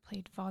State. I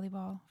played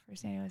volleyball for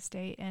San Diego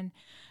State. And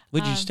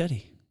what did you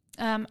study?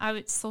 I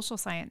was social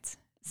science.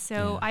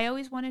 So I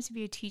always wanted to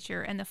be a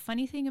teacher. And the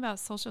funny thing about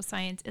social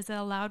science is it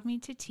allowed me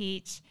to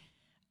teach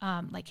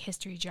like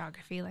history,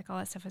 geography, like all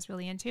that stuff I was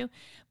really into.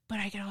 But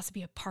I could also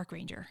be a park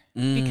ranger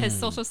because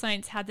social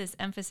science had this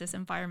emphasis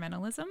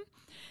environmentalism.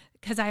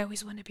 Because I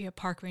always wanted to be a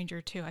park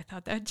ranger too. I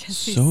thought that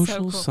just be so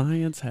social cool.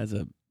 science has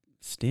a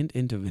stint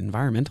into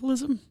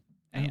environmentalism.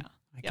 Yeah,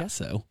 I guess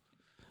so.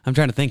 I'm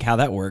trying to think how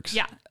that works.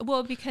 Yeah,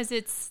 well, because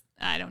it's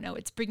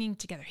bringing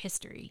together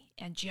history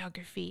and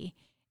geography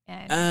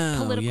and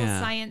political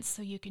science,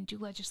 so you can do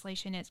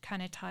legislation. It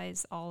kind of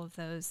ties all of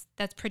those.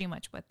 That's pretty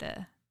much what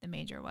the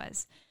major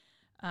was.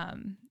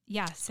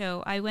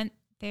 So I went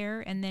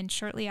there, and then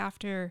shortly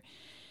after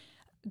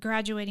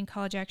graduating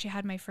college, I actually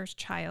had my first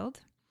child.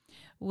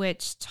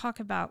 Which talk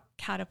about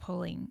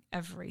catapulting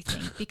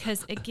everything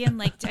because again,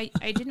 like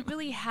I didn't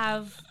really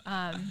have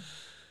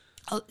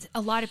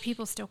a lot of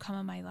people still come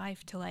in my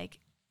life to like,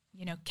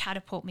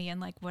 catapult me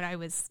and like what I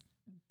was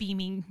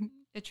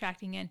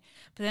attracting in.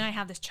 But then I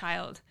have this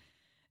child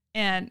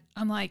and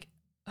I'm like,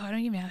 oh, I don't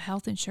even have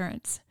health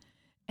insurance.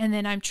 And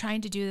then I'm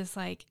trying to do this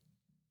like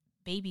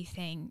baby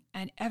thing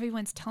and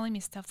everyone's telling me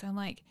stuff. So I'm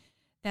like,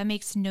 that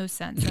makes no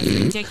sense. That's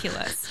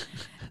ridiculous.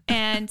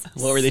 And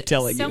what were they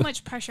telling you? So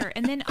much pressure.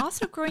 And then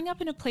also growing up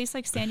in a place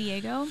like San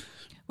Diego,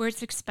 where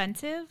it's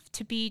expensive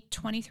to be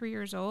 23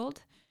 years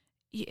old,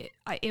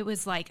 it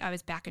was like I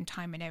was back in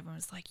time and everyone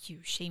was like, you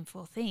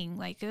shameful thing.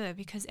 Like,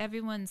 because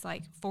everyone's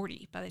like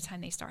 40 by the time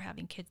they start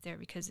having kids there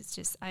because it's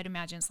just, I'd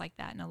imagine it's like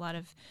that in a lot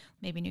of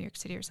maybe New York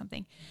City or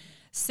something.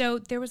 So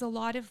there was a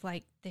lot of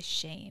like the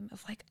shame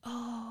of like,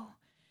 oh,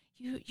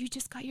 you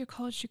just got your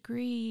college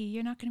degree.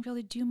 You're not going to be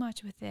able to do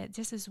much with it.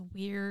 Just this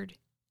weird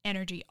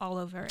energy all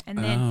over. And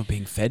then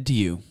being fed to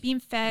you.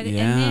 Being fed.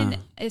 Yeah. And then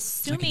I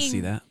can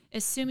see that.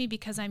 assuming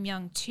because I'm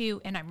young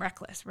too and I'm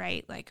reckless,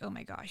 right? Like, oh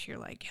my gosh, you're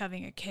like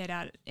having a kid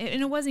and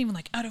it wasn't even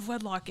like out of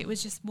wedlock. It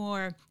was just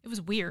more, it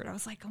was weird. I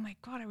was like, oh my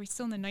God, are we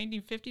still in the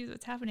 1950s?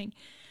 What's happening?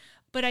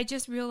 But I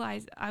just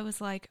realized I was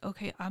like,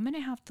 okay, I'm going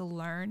to have to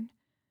learn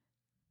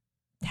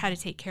how to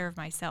take care of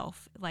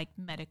myself, like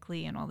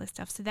medically and all this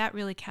stuff. So that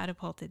really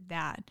catapulted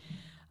that.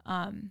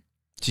 So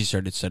you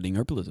started studying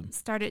herbalism.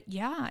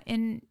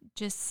 In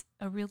just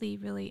a really,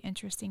 really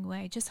interesting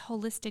way. Just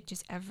holistic,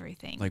 just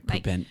everything. Like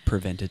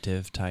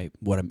preventative type,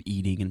 what I'm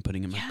eating and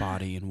putting in my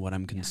body and what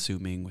I'm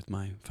consuming with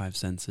my five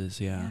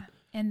senses. Yeah.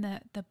 And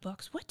the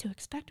books, What to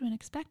Expect When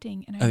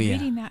Expecting. And I'm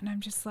reading that and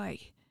I'm just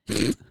like,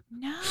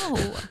 no.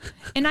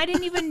 And I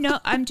didn't even know.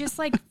 I'm just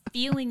like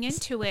feeling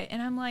into it.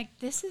 And I'm like,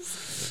 this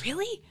is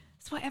really...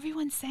 That's what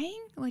everyone's saying.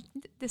 Like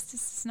this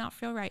does not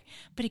feel right.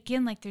 But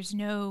again, like there's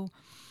not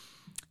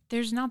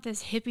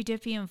this hippy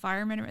dippy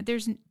environment.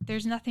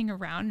 There's nothing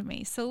around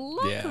me. So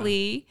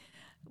luckily,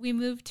 we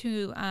moved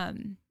to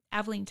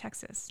Abilene,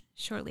 Texas,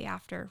 shortly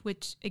after.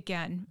 Which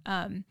again,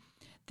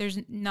 there's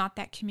not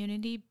that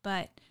community,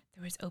 but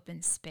there was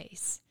open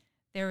space.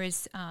 There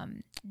was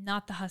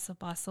not the hustle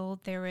bustle.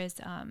 There was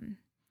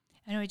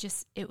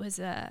it was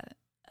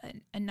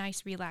a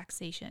nice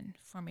relaxation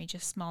for me,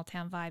 just small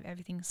town vibe.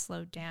 Everything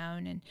slowed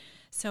down. And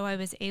so I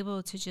was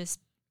able to just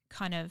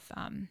kind of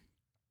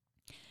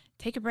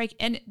take a break.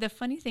 And the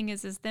funny thing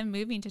is then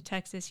moving to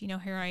Texas,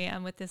 here I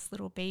am with this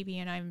little baby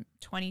and I'm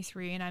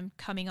 23 and I'm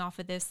coming off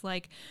of this,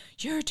 like,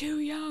 you're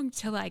too young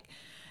to like,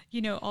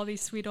 all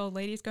these sweet old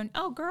ladies going,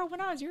 oh girl, when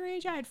I was your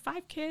age, I had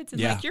 5 kids.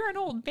 And like, you're an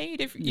old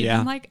maid.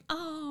 I'm like,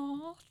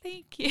 oh,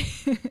 thank you.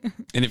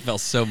 And it felt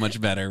so much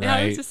better, right? And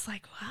I was just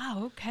like,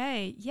 wow,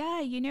 okay.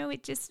 Yeah.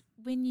 It just,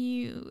 when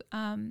you,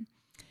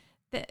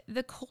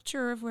 the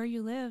culture of where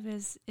you live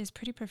is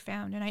pretty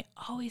profound. And I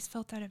always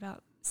felt that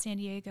about San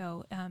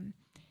Diego.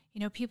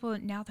 People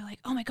now they're like,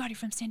 oh my God, you're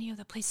from San Diego.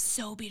 That place is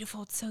so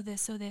beautiful. It's so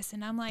this.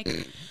 And I'm like,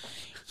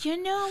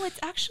 it's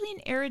actually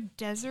an arid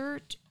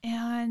desert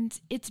and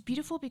it's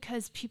beautiful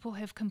because people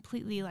have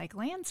completely like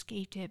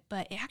landscaped it,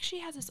 but it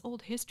actually has this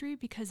old history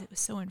because it was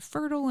so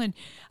infertile. And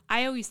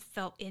I always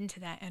felt into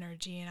that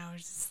energy and I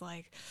was just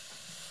like,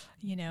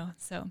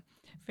 so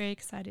very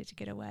excited to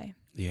get away.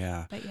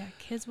 Yeah. But yeah,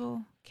 kids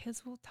will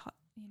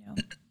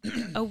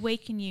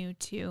awaken you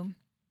to,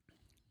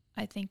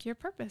 I think, your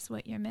purpose,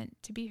 what you're meant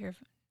to be here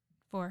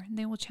for. And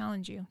they will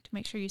challenge you to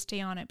make sure you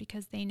stay on it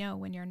because they know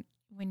when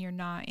you're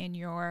not in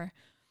your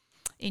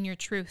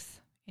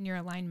truth, in your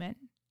alignment.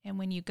 And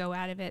when you go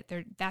out of it,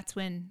 that's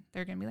when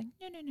they're going to be like,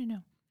 no.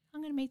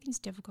 I'm going to make things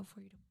difficult for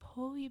you to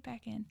pull you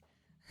back in.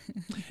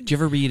 Do you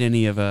ever read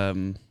any of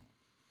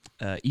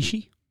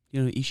Ishi? You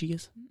know what Ishi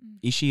is? Mm-mm.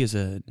 Ishi is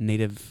a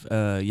native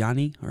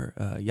Yani or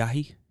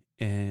Yahi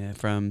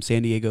from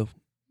San Diego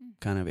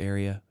kind of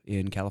area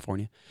in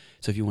California.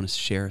 So if you want to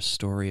share a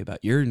story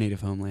about your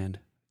native homeland,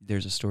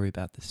 there's a story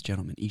about this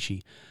gentleman,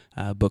 Ishi.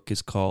 Book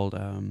is called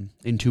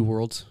In Two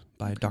Worlds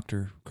by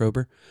Dr.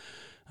 Krober.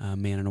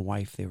 Man and a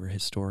wife, they were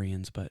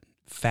historians, but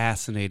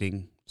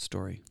fascinating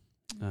story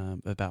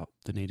about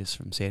the natives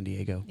from San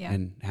Diego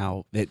and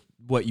how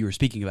what you were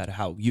speaking about,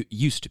 how you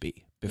used to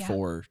be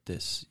before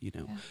this,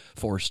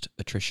 forced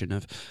attrition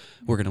of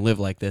we're going to live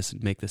like this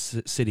and make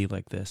this city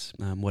like this,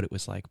 what it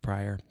was like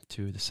prior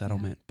to the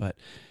settlement. But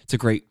it's a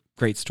great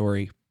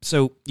story.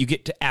 So you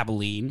get to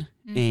Abilene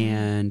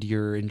and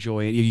you're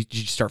enjoying, did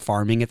you start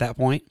farming at that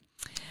point?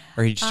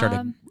 Or you just start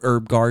a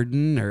herb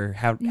garden, or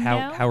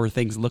how are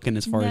things looking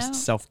as far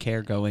as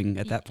self-care going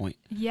at that point?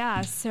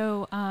 Yeah.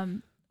 So,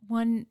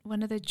 one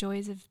of the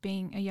joys of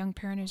being a young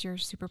parent is you're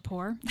super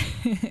poor.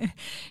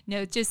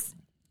 No, just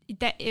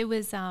that it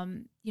was,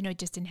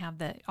 just didn't have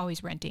the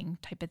always renting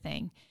type of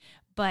thing,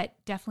 but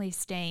definitely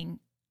staying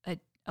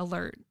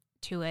alert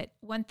to it.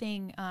 One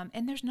thing,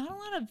 and there's not a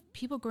lot of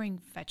people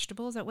growing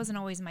vegetables. That wasn't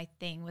always my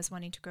thing, was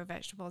wanting to grow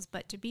vegetables,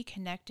 but to be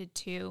connected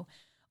to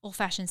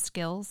old-fashioned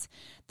skills.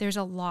 There's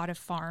a lot of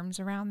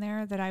farms around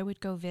there that I would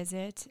go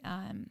visit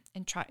and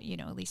try,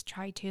 at least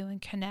try to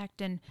and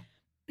connect. And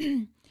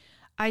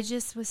I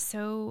just was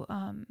so,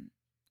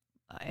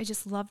 I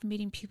just loved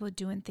meeting people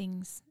doing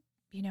things,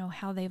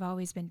 how they've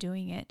always been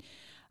doing it.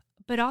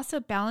 But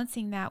also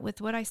balancing that with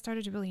what I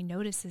started to really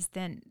notice is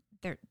then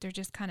they're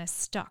just kind of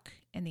stuck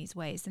in these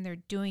ways, and they're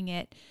doing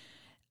it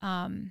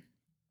in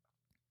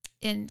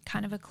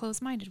kind of a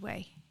closed-minded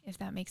way, if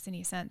that makes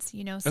any sense,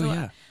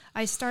 So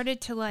I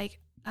started to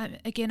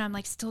again,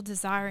 I'm still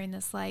desiring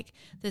this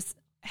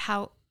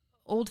how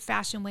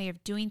old-fashioned way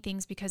of doing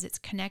things, because it's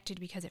connected,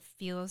 because it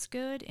feels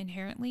good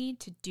inherently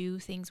to do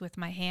things with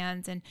my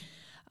hands and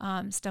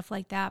stuff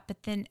like that.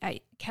 But then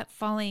I kept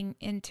falling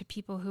into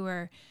people who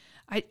are,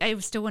 I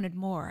still wanted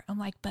more. I'm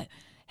like, but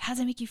how does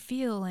it make you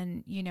feel?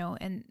 And,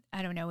 and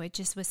I don't know, it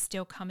just was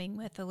still coming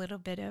with a little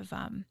bit of,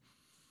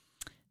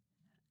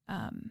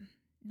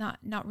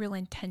 not real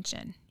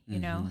intention,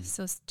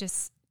 so it's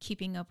just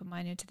keeping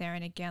open-minded to there.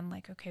 And again,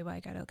 okay, well, I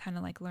got to kind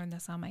of learn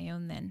this on my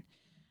own then.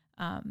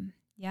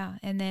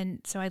 And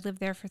then, so I lived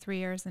there for 3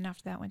 years. And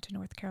after that went to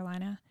North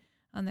Carolina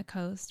on the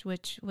coast,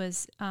 which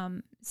was,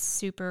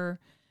 super.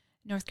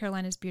 North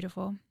Carolina is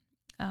beautiful.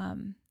 A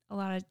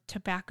lot of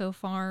tobacco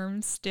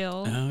farms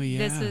still. Oh yeah.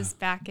 This was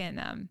back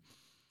in,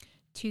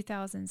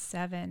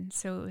 2007.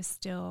 So it was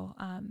still,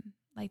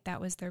 that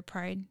was their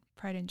pride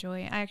and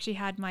joy. I actually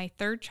had my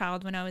third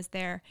child when I was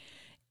there,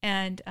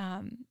 and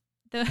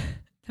the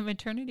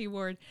maternity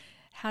ward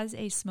has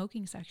a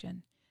smoking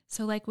section.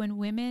 So when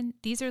women,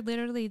 these are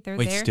literally, they're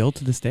Wait, there. Still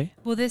to this day?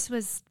 Well, this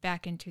was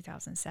back in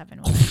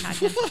 2007 when I had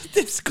him.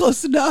 It's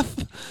close enough.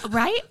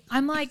 Right?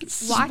 I'm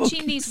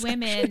watching these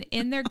women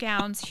in their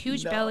gowns,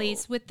 huge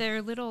bellies, with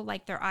their little,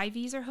 their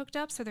IVs are hooked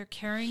up. So they're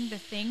carrying the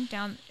thing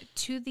down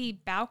to the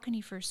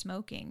balcony for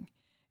smoking.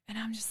 And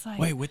I'm just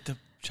wait, with the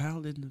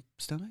child in the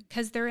stomach?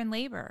 Because they're in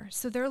labor.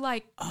 So they're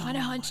kind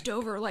of hunched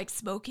over,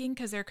 smoking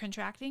because they're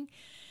contracting.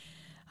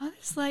 I'm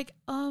just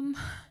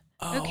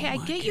okay, I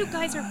get you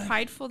guys are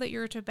prideful that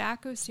you're a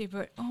tobacco state,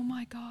 but oh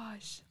my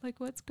gosh,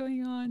 what's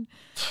going on?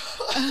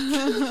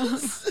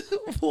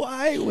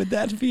 Why would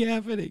that be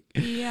happening?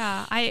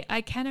 Yeah,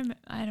 I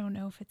don't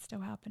know if it's still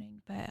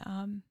happening, but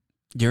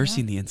you ever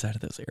seen the inside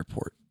of those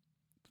airport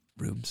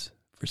rooms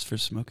for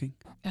smoking?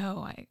 Oh,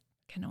 I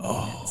can only.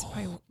 It's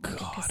probably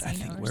God, I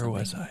think where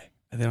was I?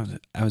 I think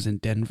I was in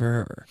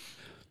Denver or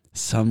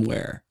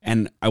somewhere,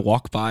 and I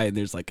walk by and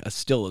there's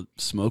still a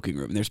smoking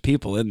room, and there's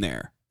people in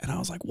there, and I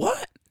was like,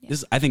 what? Yeah.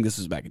 I think this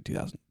was back in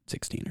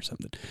 2016 or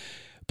something,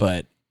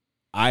 but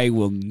I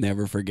will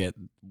never forget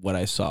what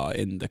I saw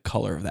in the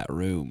color of that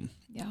room.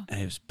 Yeah, and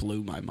it just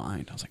blew my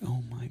mind. I was like,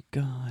 oh my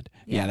God.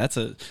 Yeah,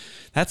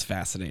 that's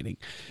fascinating.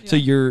 Yeah.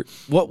 So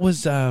what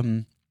was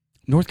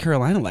North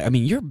Carolina like? I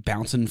mean, you're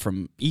bouncing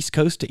from East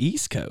Coast to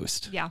East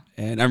Coast. Yeah,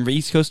 and I'm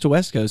East Coast to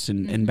West Coast,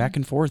 and back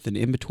and forth and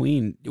in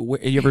between. You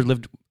ever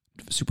lived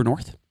super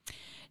north?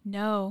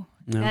 No.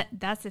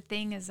 That's the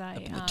thing is up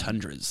in the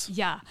tundras.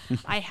 Yeah.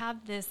 I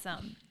have this,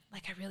 I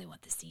really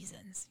want the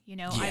seasons,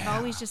 I've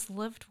always just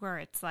lived where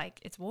it's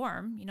it's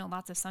warm,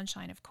 lots of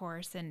sunshine, of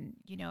course. And,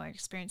 I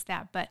experienced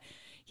that, but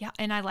yeah.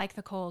 And I like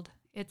the cold.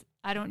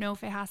 I don't know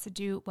if it has to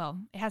do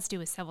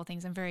with several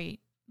things. I'm very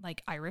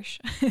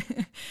Irish.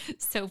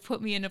 So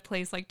put me in a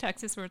place like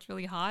Texas where it's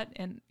really hot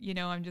and,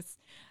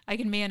 I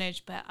can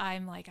manage, but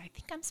I'm I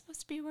think I'm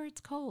supposed to be where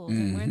it's cold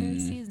and where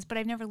there's seasons, but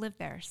I've never lived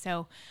there.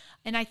 So,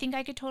 and I think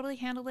I could totally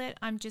handle it.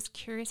 I'm just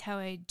curious how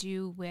I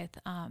do with,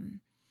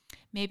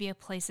 maybe a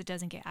place that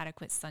doesn't get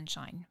adequate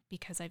sunshine,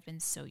 because I've been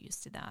so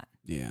used to that.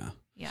 Yeah.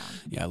 Yeah.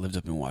 Yeah. I lived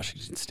up in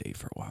Washington State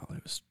for a while.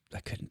 I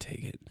couldn't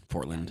take it.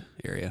 Portland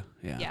area.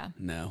 Yeah. Yeah.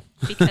 No.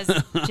 Because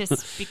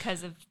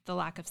of the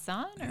lack of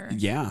sun, or?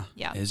 Yeah.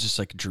 Yeah. It's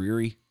just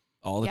dreary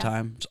all the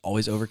time. It's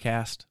always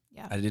overcast.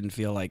 Yeah. I didn't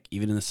feel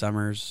even in the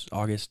summers,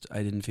 August,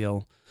 I didn't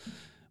feel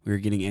we were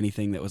getting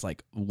anything that was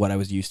what I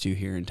was used to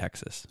here in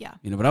Texas. Yeah.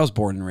 But I was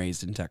born and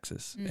raised in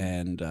Texas.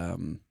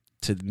 And,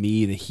 to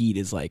me, the heat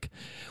is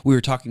we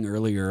were talking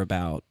earlier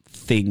about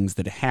things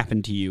that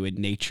happen to you in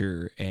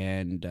nature.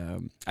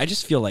 And I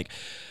just feel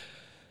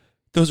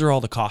those are all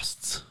the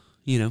costs,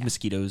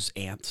 mosquitoes,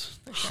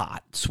 ants,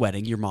 hot,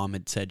 sweating. Your mom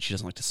had said she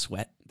doesn't like to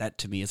sweat. That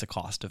to me is a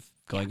cost of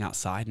going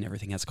outside, and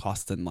everything has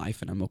costs in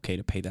life. And I'm okay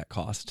to pay that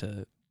cost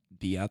to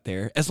be out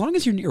there as long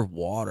as you're near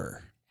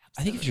water. Absolutely.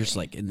 I think if you're just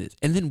like in this,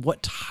 and then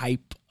what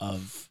type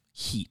of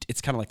heat?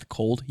 It's kind of like the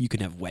cold. You can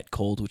have wet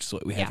cold, which is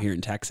what we have here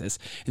in Texas,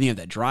 and then you have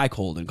that dry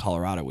cold in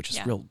Colorado, which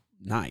is real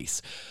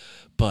nice.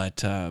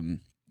 But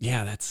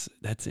yeah, that's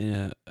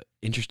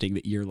interesting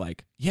that you're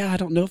like, I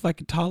don't know if I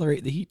could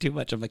tolerate the heat too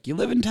much. I'm like, you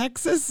live in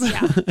Texas?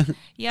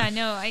 Yeah,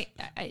 no, I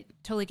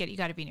totally get it. You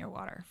got to be near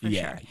water for sure.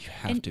 Yeah, you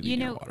have to be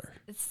near water.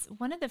 It's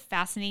one of the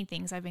fascinating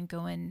things I've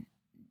been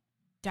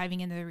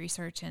diving into the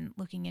research and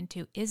looking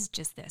into is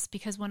just this,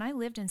 because when I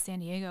lived in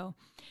San Diego,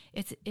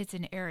 it's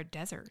an arid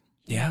desert.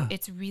 Yeah,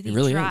 it's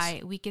really dry.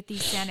 Is. We get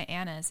these Santa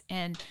Anas,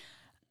 and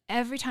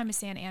every time a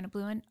Santa Ana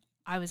blew in,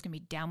 I was going to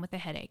be down with a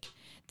headache.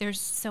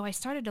 So I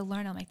started to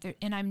learn,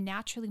 and I'm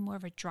naturally more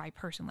of a dry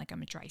person. Like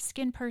I'm a dry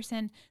skin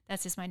person.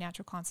 That's just my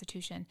natural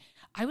constitution.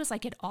 I was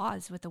like at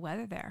odds with the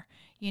weather there,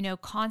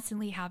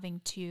 constantly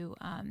having to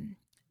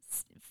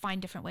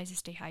find different ways to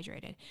stay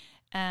hydrated.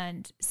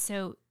 And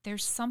so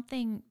there's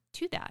something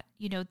to that,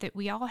 that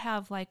we all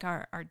have like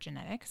our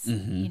genetics,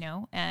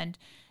 and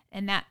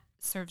that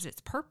serves its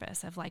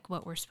purpose of like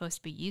what we're supposed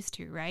to be used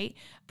to, right?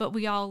 But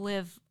we all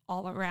live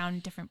all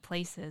around different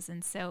places.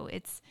 And so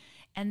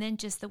and then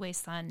just the way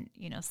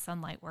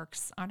sunlight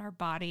works on our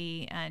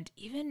body. And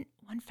even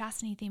one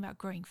fascinating thing about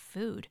growing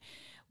food,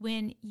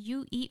 when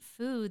you eat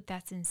food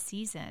that's in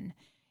season,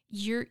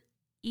 you're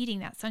eating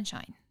that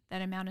sunshine,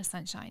 that amount of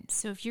sunshine.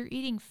 So if you're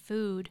eating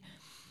food,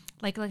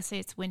 like let's say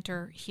it's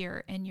winter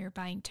here and you're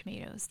buying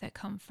tomatoes that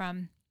come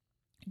from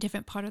a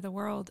different part of the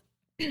world,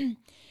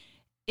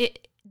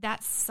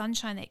 that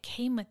sunshine that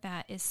came with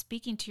that is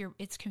speaking to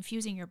it's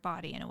confusing your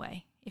body in a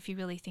way, if you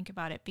really think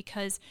about it,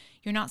 because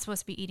you're not supposed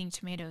to be eating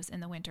tomatoes in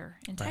the winter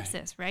in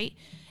Texas, right?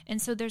 And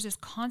so there's this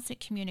constant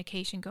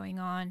communication going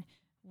on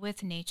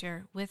with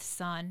nature, with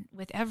sun,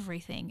 with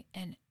everything.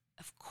 And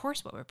of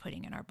course what we're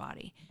putting in our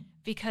body,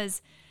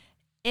 because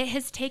it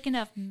has taken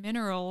up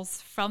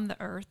minerals from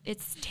the earth.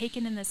 It's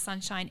taken in the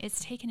sunshine.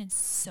 It's taken in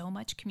so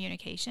much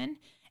communication.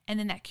 And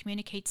then that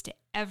communicates to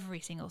every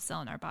single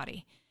cell in our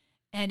body.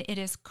 And it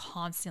is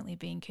constantly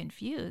being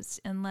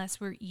confused unless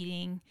we're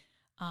eating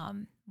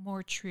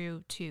more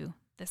true to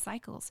the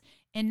cycles.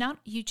 And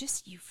you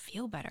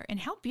feel better. And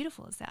how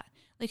beautiful is that?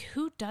 Like,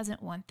 who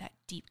doesn't want that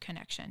deep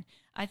connection?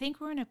 I think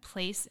we're in a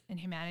place in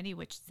humanity,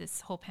 which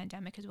this whole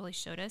pandemic has really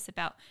showed us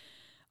about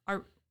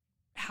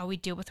how we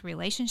deal with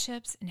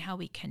relationships and how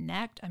we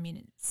connect. I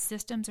mean,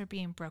 systems are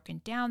being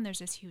broken down. There's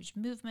this huge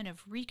movement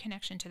of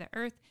reconnection to the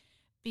earth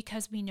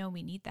because we know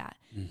we need that.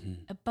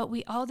 Mm-hmm. But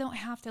we all don't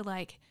have to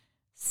like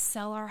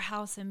sell our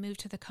house and move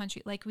to the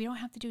country. Like, we don't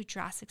have to do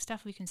drastic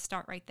stuff. We can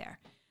start right there.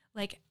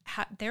 Like,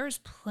 there's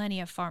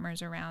plenty of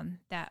farmers around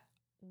that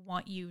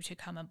want you to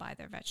come and buy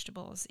their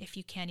vegetables if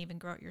you can't even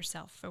grow it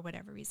yourself for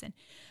whatever reason.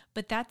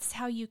 But that's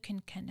how you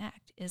can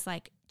connect, is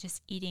like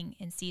just eating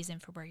in season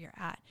for where you're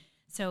at.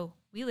 So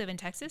we live in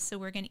Texas, so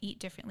we're going to eat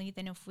differently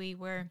than if we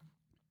were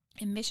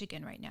in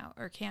Michigan right now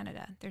or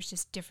Canada. There's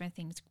just different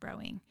things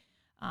growing.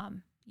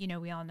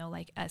 We all know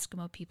like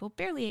Eskimo people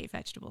barely ate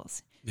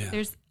vegetables. Yeah.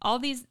 There's all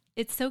these,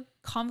 it's so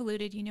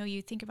convoluted.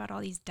 You think about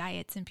all these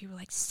diets and people are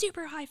like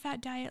super high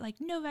fat diet, like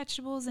no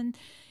vegetables, and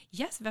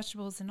yes,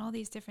 vegetables and all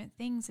these different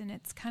things. And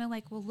it's kind of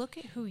like, well, look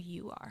at who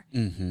you are.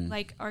 Mm-hmm.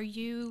 Like, are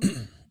you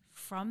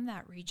from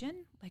that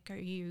region? Like, are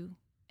you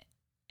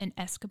an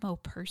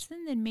Eskimo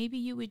person? Then maybe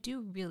you would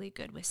do really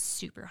good with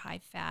super high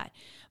fat.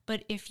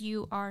 But if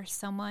you are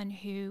someone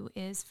who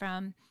is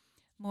from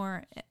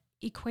more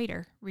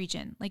equator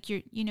region, like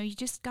you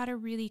just got to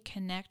really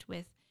connect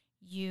with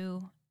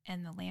you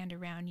and the land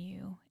around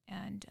you.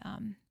 And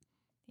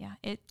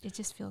it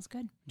just feels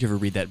good. Did you ever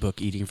read that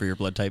book, Eating for Your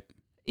Blood Type?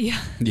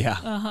 Yeah. Yeah.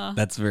 Uh-huh.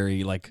 That's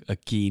very like a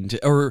keen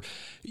to, or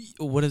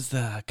what is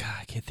I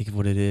can't think of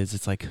what it is.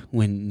 It's like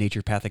when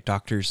naturopathic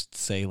doctors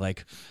say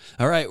like,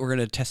 all right, we're going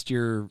to test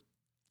your,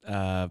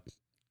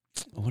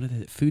 what are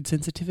the food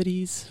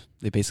sensitivities?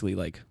 They basically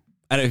like,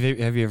 I don't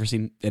know, have you ever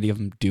seen any of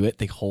them do it?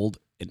 They hold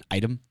an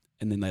item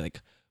and then they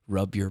like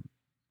rub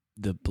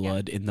the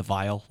blood in the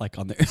vial, like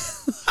on there.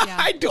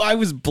 Yeah. I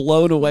was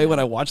blown away when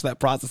I watched that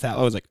process happen.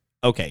 I was like,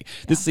 okay,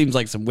 this seems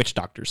like some witch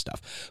doctor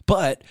stuff.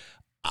 But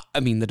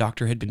I mean, the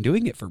doctor had been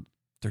doing it for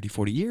 30,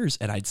 40 years,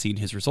 and I'd seen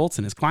his results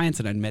and his clients,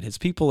 and I'd met his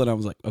people, and I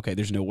was like, okay,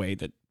 there's no way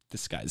that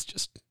this guy's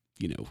just,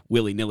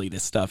 willy-nilly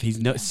this stuff.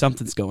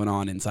 Something's going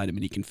on inside him,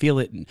 and he can feel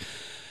it.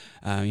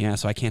 And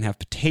so I can't have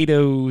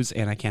potatoes,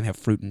 and I can't have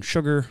fruit and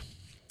sugar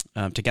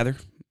together,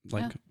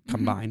 like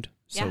combined.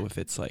 Mm-hmm. So if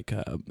it's like,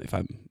 if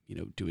I'm,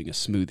 doing a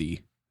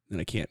smoothie, then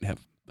I can't have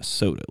a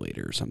soda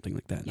later or something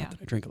like that. Yeah. Not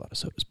that I drink a lot of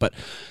sodas, but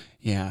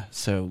yeah.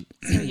 So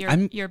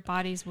your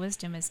body's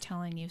wisdom is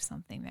telling you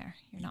something there.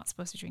 You're not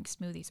supposed to drink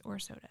smoothies or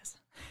sodas.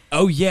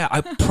 Oh yeah,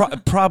 I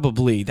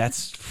probably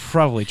that's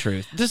probably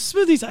true. The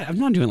smoothies, I'm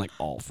not doing like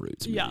all fruit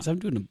smoothies. Yeah. I'm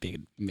doing a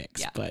big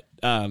mix, but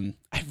I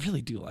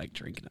really do like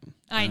drinking them.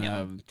 I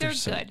know they're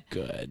so good.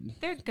 Good.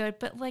 They're good,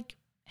 but like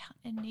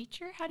in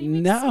nature, how do you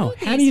make smoothies?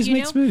 How do you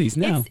make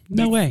smoothies?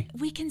 No way.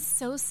 We can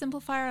so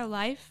simplify our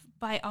life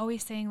by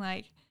always saying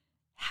like,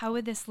 how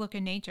would this look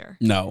in nature?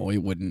 No, it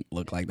wouldn't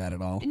look like that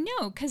at all.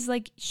 No, because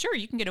like, sure,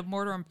 you can get a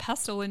mortar and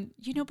pestle and,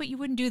 but you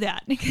wouldn't do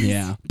that.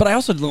 Yeah. But I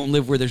also don't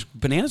live where there's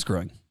bananas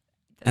growing.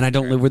 And I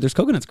don't live where there's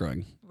coconuts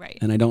growing. Right.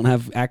 And I don't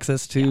have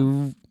access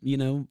to,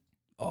 the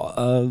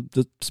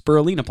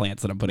spirulina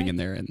plants that I'm putting in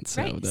there. And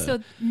so, so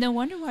no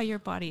wonder why your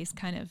body is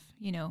kind of,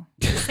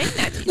 saying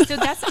that to you. So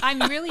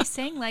I'm really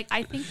saying, like,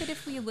 I think that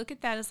if we look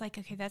at that as like,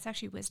 okay, that's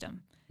actually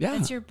wisdom. Yeah.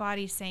 That's your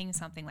body saying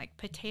something like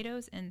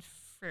potatoes and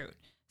fruit.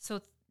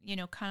 So,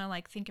 kind of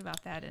like think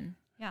about that. And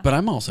yeah. But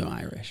I'm also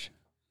Irish.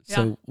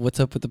 So what's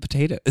up with the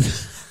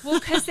potatoes? Well,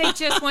 because they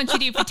just want you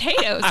to eat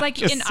potatoes.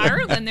 Like in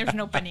Ireland, there's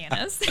no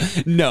bananas.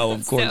 No,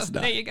 of course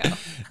not. There you go.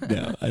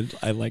 No,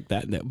 I like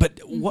that. No. But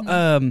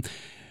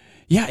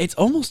it's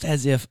almost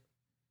as if,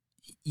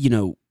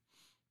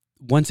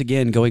 once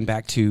again, going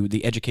back to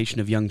the education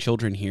of young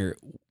children here,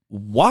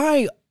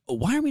 why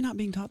are we not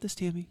being taught this,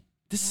 Tammy?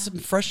 This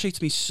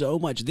frustrates me so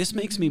much. This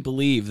makes me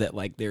believe that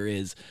like there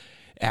is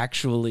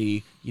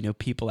actually,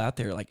 people out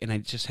there like, and I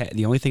just had,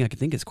 the only thing I can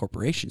think is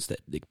corporations that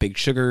like, big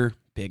sugar,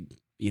 big,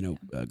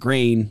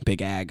 grain,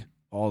 big ag,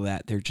 all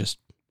that. They're just,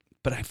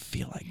 but I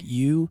feel like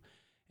you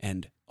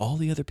and all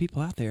the other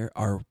people out there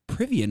are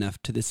privy enough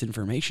to this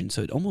information.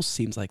 So it almost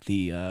seems like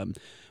the,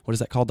 what is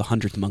that called? The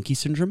 100th monkey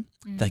syndrome.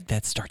 Like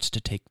that starts to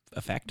take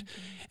effect.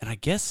 And I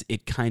guess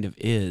it kind of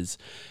is.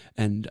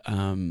 And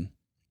I'm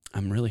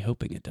really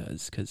hoping it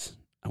does because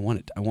I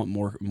want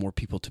more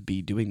people to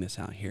be doing this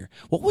out here.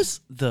 What was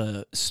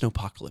the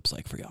snowpocalypse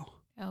like for y'all?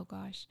 Oh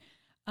gosh.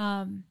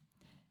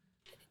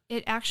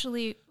 It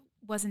actually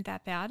wasn't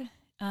that bad.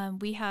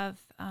 We have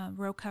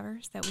row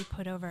covers that we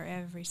put over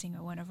every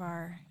single one of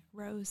our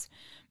rows.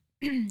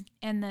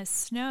 And the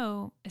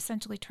snow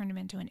essentially turned them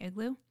into an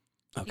igloo.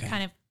 Okay. It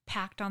kind of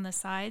packed on the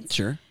sides.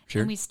 Sure.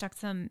 And we stuck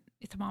some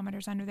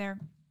thermometers under there.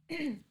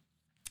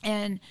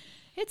 And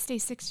it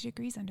stays 60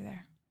 degrees under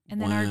there.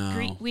 And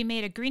then we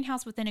made a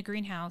greenhouse within a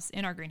greenhouse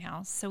in our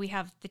greenhouse. So we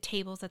have the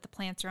tables that the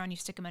plants are on. You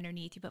stick them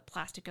underneath. You put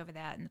plastic over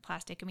that and the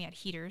plastic. And we had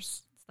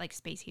heaters, like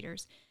space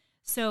heaters.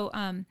 So,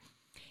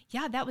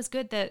 that was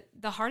good.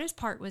 The hardest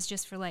part was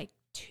just for like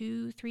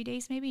 2-3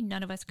 days maybe.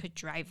 None of us could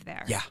drive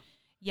there. Yeah.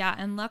 Yeah,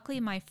 and luckily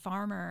my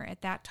farmer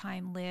at that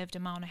time lived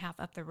 1.5 miles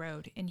up the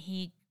road. And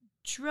he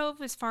drove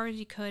as far as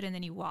he could and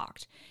then he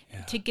walked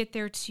to get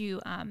there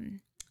to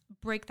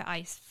break the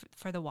ice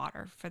for the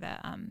water, for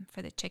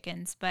the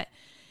chickens. But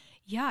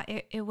yeah,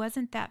 it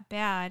wasn't that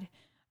bad.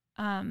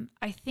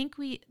 I think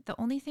the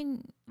only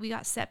thing we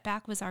got set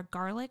back was our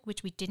garlic,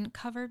 which we didn't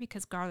cover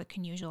because garlic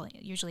can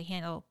usually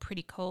handle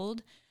pretty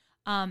cold.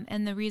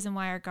 And the reason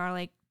why our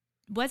garlic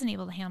wasn't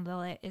able to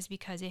handle it is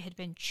because it had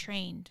been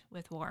trained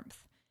with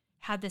warmth.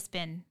 Had this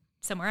been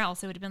somewhere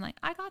else, it would have been like,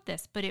 I got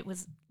this. But it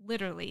was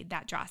literally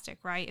that drastic,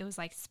 right? It was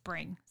like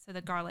spring. So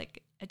the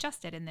garlic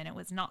adjusted and then it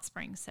was not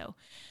spring. So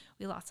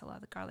we lost a lot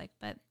of the garlic,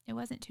 but it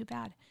wasn't too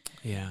bad.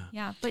 Yeah.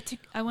 Yeah. But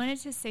I wanted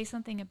to say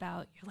something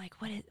about, you're like,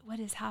 what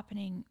is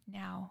happening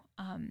now?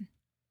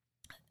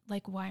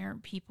 Like, why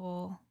aren't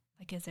people,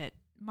 like, is it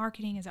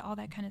marketing? Is it all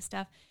that kind of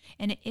stuff?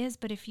 And it is,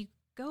 but if you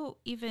go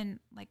even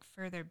like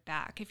further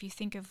back, if you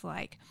think of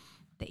like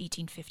the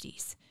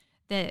 1850s,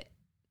 the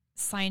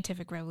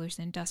scientific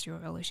revolution, industrial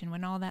revolution,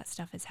 when all that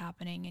stuff is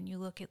happening, and you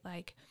look at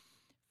like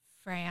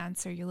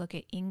France or you look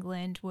at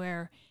England,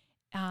 where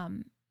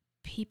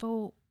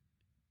people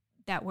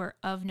that were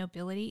of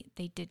nobility,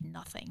 they did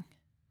nothing,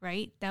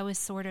 right? That was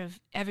sort of,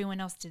 everyone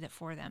else did it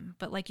for them.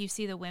 But like you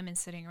see the women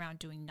sitting around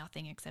doing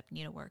nothing except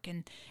needlework,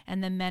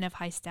 and the men of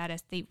high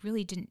status, they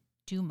really didn't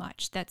do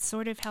much. That's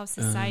sort of how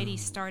society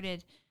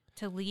started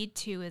to lead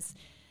to, is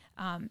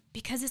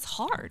because it's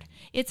hard.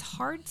 It's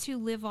hard to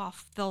live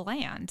off the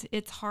land.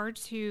 It's hard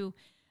to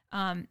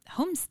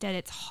homestead.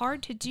 It's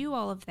hard to do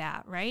all of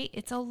that, right?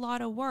 It's a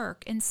lot of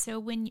work. And so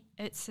when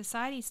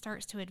society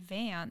starts to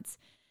advance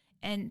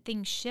and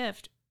things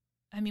shift,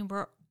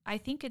 I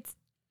think it's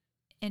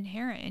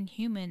inherent in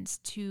humans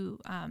to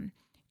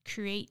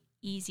create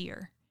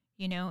easier,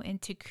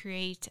 and to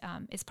create,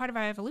 it's part of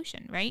our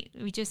evolution, right?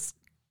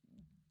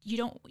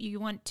 You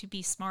want to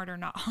be smarter,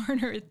 not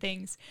harder at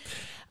things.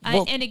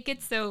 Well, and it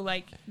gets so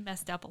like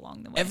messed up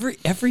along the way.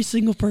 Every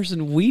single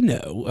person we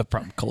know,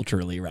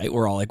 culturally, right?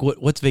 We're all like,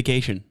 what's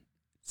vacation?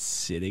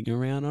 Sitting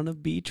around on a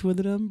beach with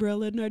an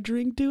umbrella and a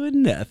drink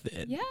doing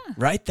nothing. Yeah.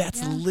 Right?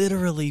 That's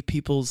literally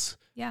people's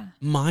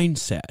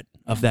mindset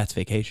of that's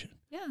vacation.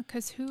 Yeah,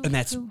 because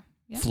that's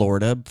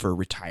Florida for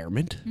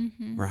retirement,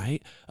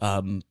 right?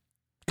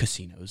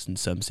 Casinos in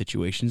some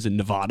situations. In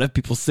Nevada,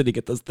 people sitting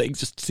at those things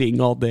just seeing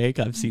all day.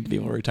 I've seen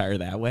people retire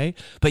that way.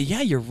 But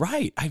yeah, you're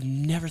right. I've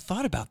never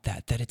thought about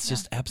that it's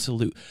just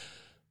absolute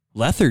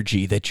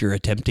lethargy that you're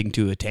attempting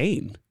to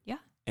attain. Yeah.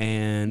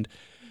 And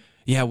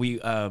yeah,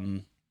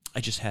 I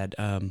just had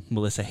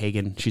Melissa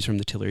Hagan, she's from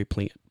the Tillery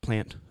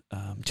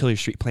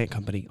Street Plant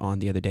Company, on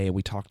the other day, and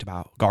we talked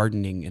about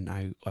gardening, and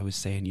I was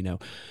saying,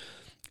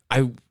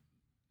 I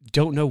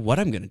don't know what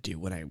I'm going to do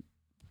when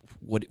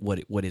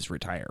what is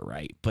retire,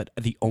 right? But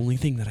the only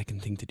thing that I can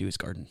think to do is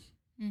garden,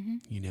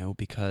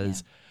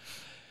 because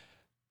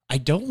I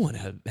don't want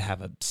to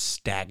have a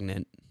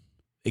stagnant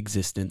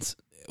existence.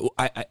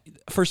 I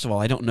first of all,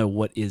 I don't know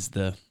what is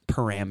the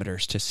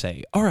parameters to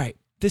say, all right,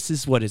 this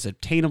is what is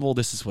attainable,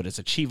 this is what is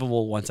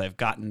achievable once I've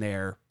gotten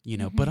there,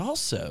 but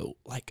also,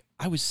 like,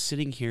 I was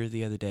sitting here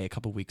the other day, a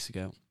couple weeks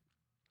ago,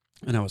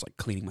 and I was like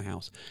cleaning my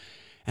house,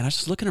 and I was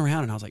just looking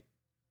around, and I was like,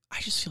 I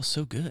just feel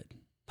so good.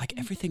 Like,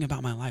 everything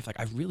about my life, like,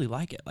 I really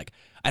like it. Like,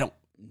 I don't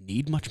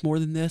need much more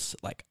than this.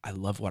 Like, I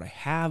love what I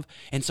have.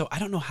 And so I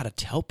don't know how to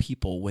tell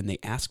people when they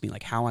ask me,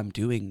 like, how I'm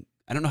doing.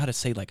 I don't know how to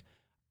say, like,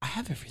 I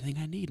have everything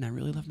I need and I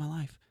really love my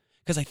life.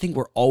 Because I think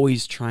we're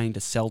always trying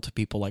to sell to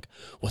people, like,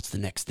 what's the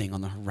next thing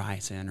on the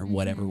horizon or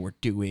whatever we're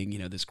doing,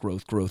 this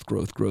growth,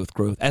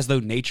 as though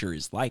nature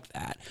is like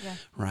that,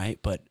 right?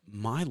 But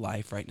my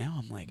life right now,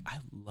 I'm like, I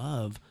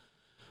love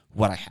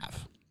what I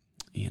have,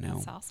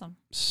 That's awesome.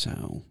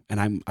 So,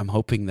 and I'm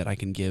hoping that I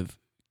can give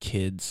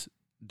kids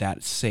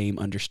that same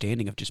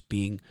understanding of just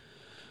being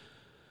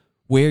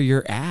where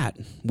you're at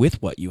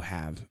with what you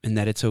have, and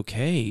that it's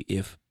okay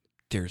if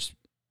there's,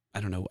 I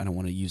don't know, I don't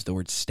want to use the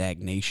word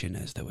stagnation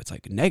as though it's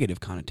like a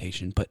negative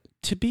connotation, but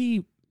to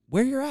be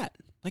where you're at,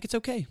 like, it's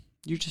okay.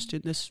 You're just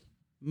in this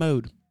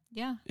mode.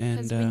 Yeah.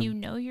 Because when you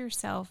know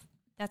yourself,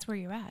 that's where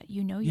you're at.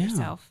 You know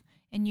yourself,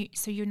 and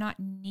so you're not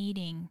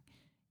needing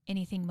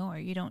anything more.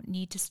 You don't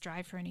need to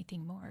strive for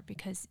anything more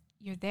because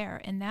you're there.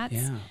 And that's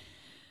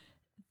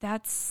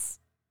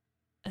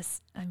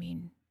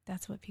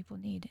what people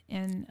need.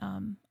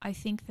 And I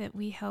think that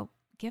we help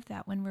give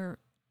that when we're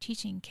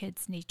teaching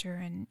kids nature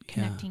and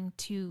connecting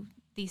to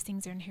these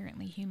things that are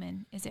inherently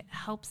human, is it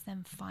helps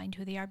them find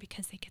who they are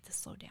because they get to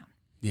slow down.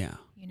 Yeah.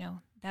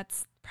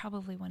 That's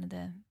probably one of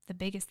the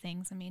biggest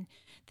things. I mean,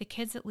 the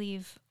kids that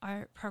leave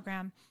our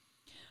program,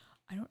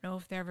 I don't know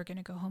if they're ever going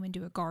to go home and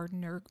do a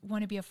garden or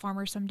want to be a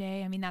farmer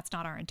someday. I mean, that's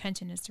not our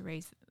intention, is to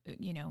raise,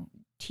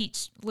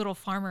 teach little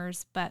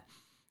farmers, but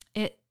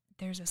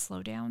there's a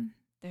slowdown,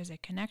 there's a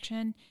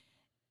connection.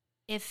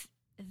 If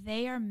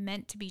they are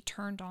meant to be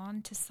turned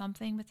on to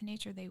something with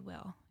nature, they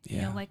will.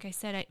 Yeah. Like I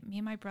said, me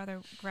and my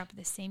brother grew up with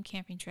the same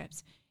camping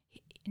trips.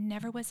 It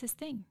never was his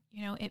thing.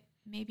 It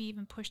maybe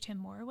even pushed him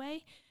more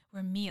away,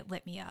 where me, it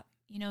lit me up.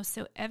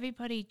 So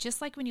everybody,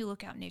 just like when you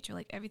look out in nature,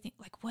 like everything,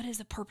 like, what is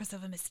the purpose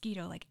of a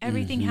mosquito? Like,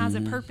 everything has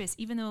a purpose,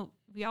 even though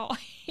we all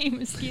hate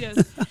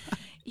mosquitoes.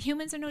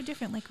 Humans are no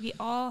different. Like, we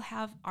all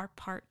have our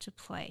part to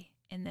play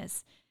in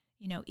this,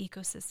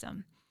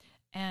 ecosystem.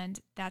 And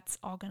that's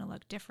all going to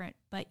look different.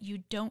 But you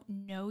don't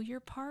know your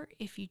part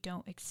if you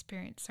don't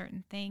experience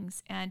certain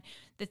things. And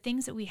the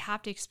things that we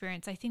have to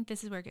experience, I think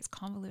this is where it gets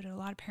convoluted. A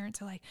lot of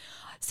parents are like,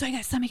 so I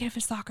got stomach ache for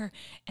soccer,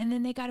 and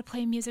then they got to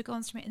play a musical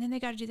instrument, and then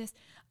they got to do this.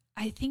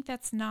 I think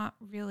that's not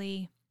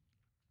really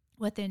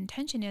what the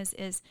intention is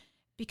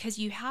because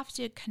you have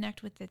to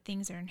connect with the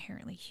things that are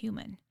inherently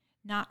human,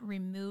 not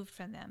removed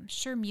from them.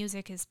 Sure,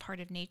 music is part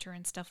of nature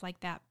and stuff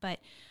like that, but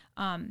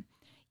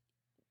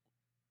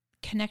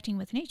connecting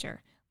with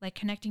nature, like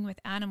connecting with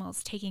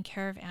animals, taking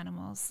care of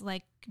animals,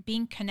 like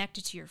being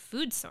connected to your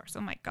food source.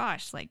 Oh my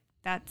gosh, like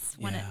that's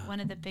one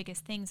of the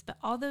biggest things. But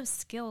all those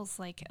skills,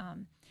 like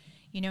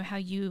how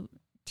you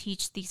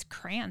teach these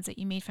crayons that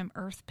you made from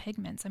earth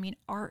pigments. I mean,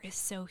 art is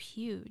so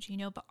huge,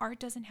 but art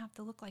doesn't have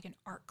to look like an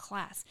art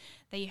class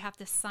that you have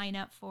to sign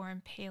up for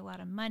and pay a lot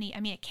of money.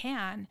 I mean, it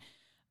can,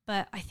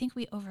 but I think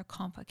we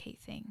overcomplicate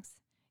things,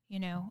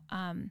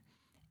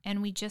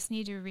 and we just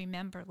need to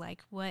remember,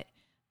 like,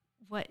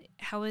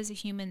 how is a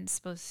human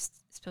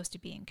supposed to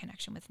be in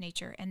connection with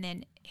nature? And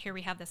then here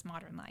we have this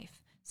modern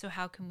life. So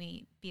how can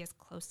we be as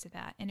close to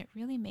that? And it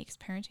really makes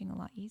parenting a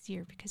lot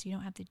easier because you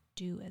don't have to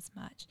do as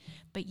much,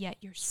 but yet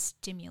you're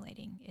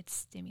stimulating. It's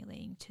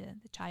stimulating to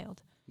the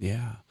child.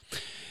 Yeah.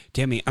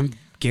 Tammy, I'm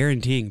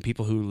guaranteeing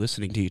people who are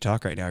listening to you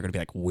talk right now are going to be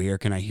like, where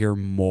can I hear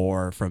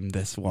more from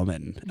this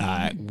woman?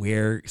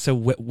 So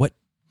what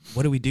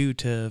do we do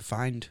to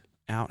find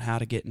out how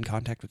to get in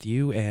contact with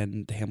you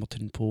and the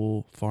Hamilton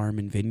Pool Farm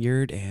and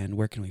Vineyard, and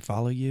where can we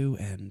follow you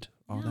and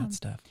all that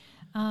stuff?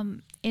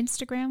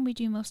 Instagram, we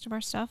do most of our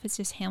stuff. It's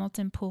just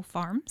Hamilton Pool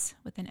Farms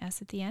with an S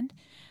at the end.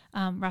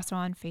 We're also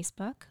on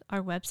Facebook.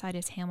 Our website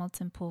is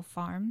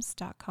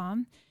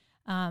hamiltonpoolfarms.com.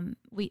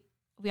 We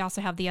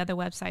also have the other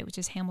website, which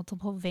is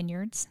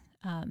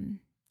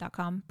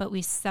hamiltonpoolvineyards.com, but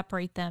we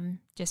separate them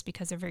just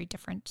because they're very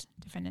different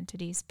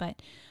entities.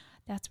 But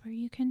that's where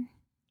you can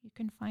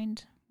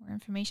find more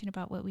information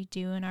about what we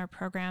do in our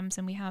programs,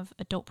 and we have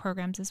adult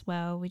programs as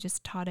well. We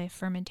just taught a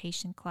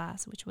fermentation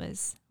class, which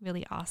was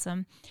really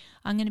awesome.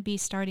 I'm going to be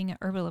starting an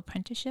herbal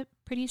apprenticeship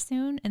pretty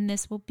soon, and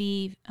this will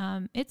be,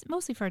 it's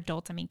mostly for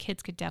adults. I mean,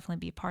 kids could definitely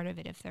be part of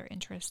it if they're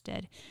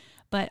interested,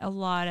 but a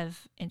lot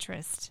of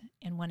interest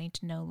in wanting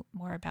to know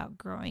more about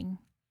growing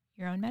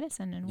your own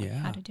medicine and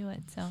how to do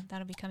it. So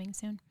that'll be coming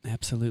soon.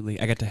 Absolutely.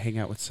 I got to hang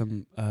out with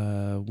some,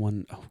 oh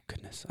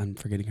goodness, I'm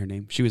forgetting her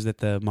name. She was at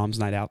the Mom's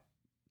Night Out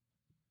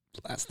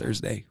last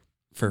Thursday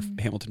for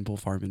Hamilton Pool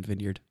Farm and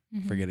Vineyard,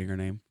 forgetting her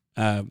name.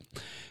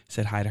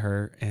 Said hi to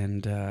her,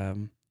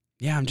 and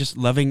yeah, I'm just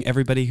loving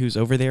everybody who's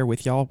over there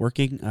with y'all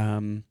working.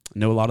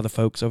 Know a lot of the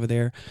folks over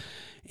there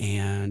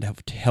and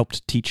have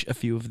helped teach a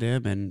few of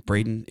them. And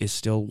Braden is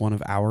still one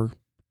of our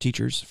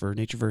teachers for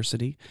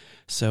Natureversity.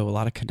 So a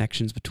lot of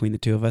connections between the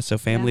two of us. So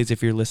families,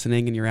 if you're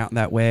listening and you're out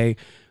that way,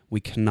 we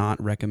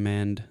cannot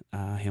recommend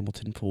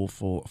Hamilton Pool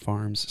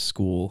Farms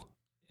School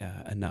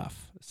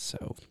enough.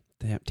 So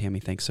Tammy,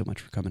 thanks so much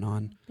for coming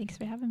on. Thanks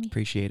for having me.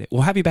 Appreciate it.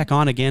 We'll have you back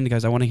on again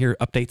because I want to hear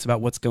updates about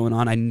what's going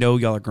on. I know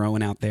y'all are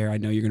growing out there. I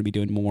know you're going to be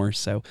doing more.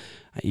 So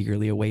I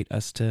eagerly await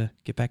us to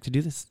get back to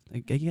do this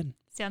again.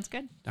 Sounds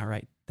good. All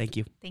right. Thank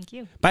you. Thank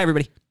you. Bye,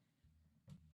 everybody.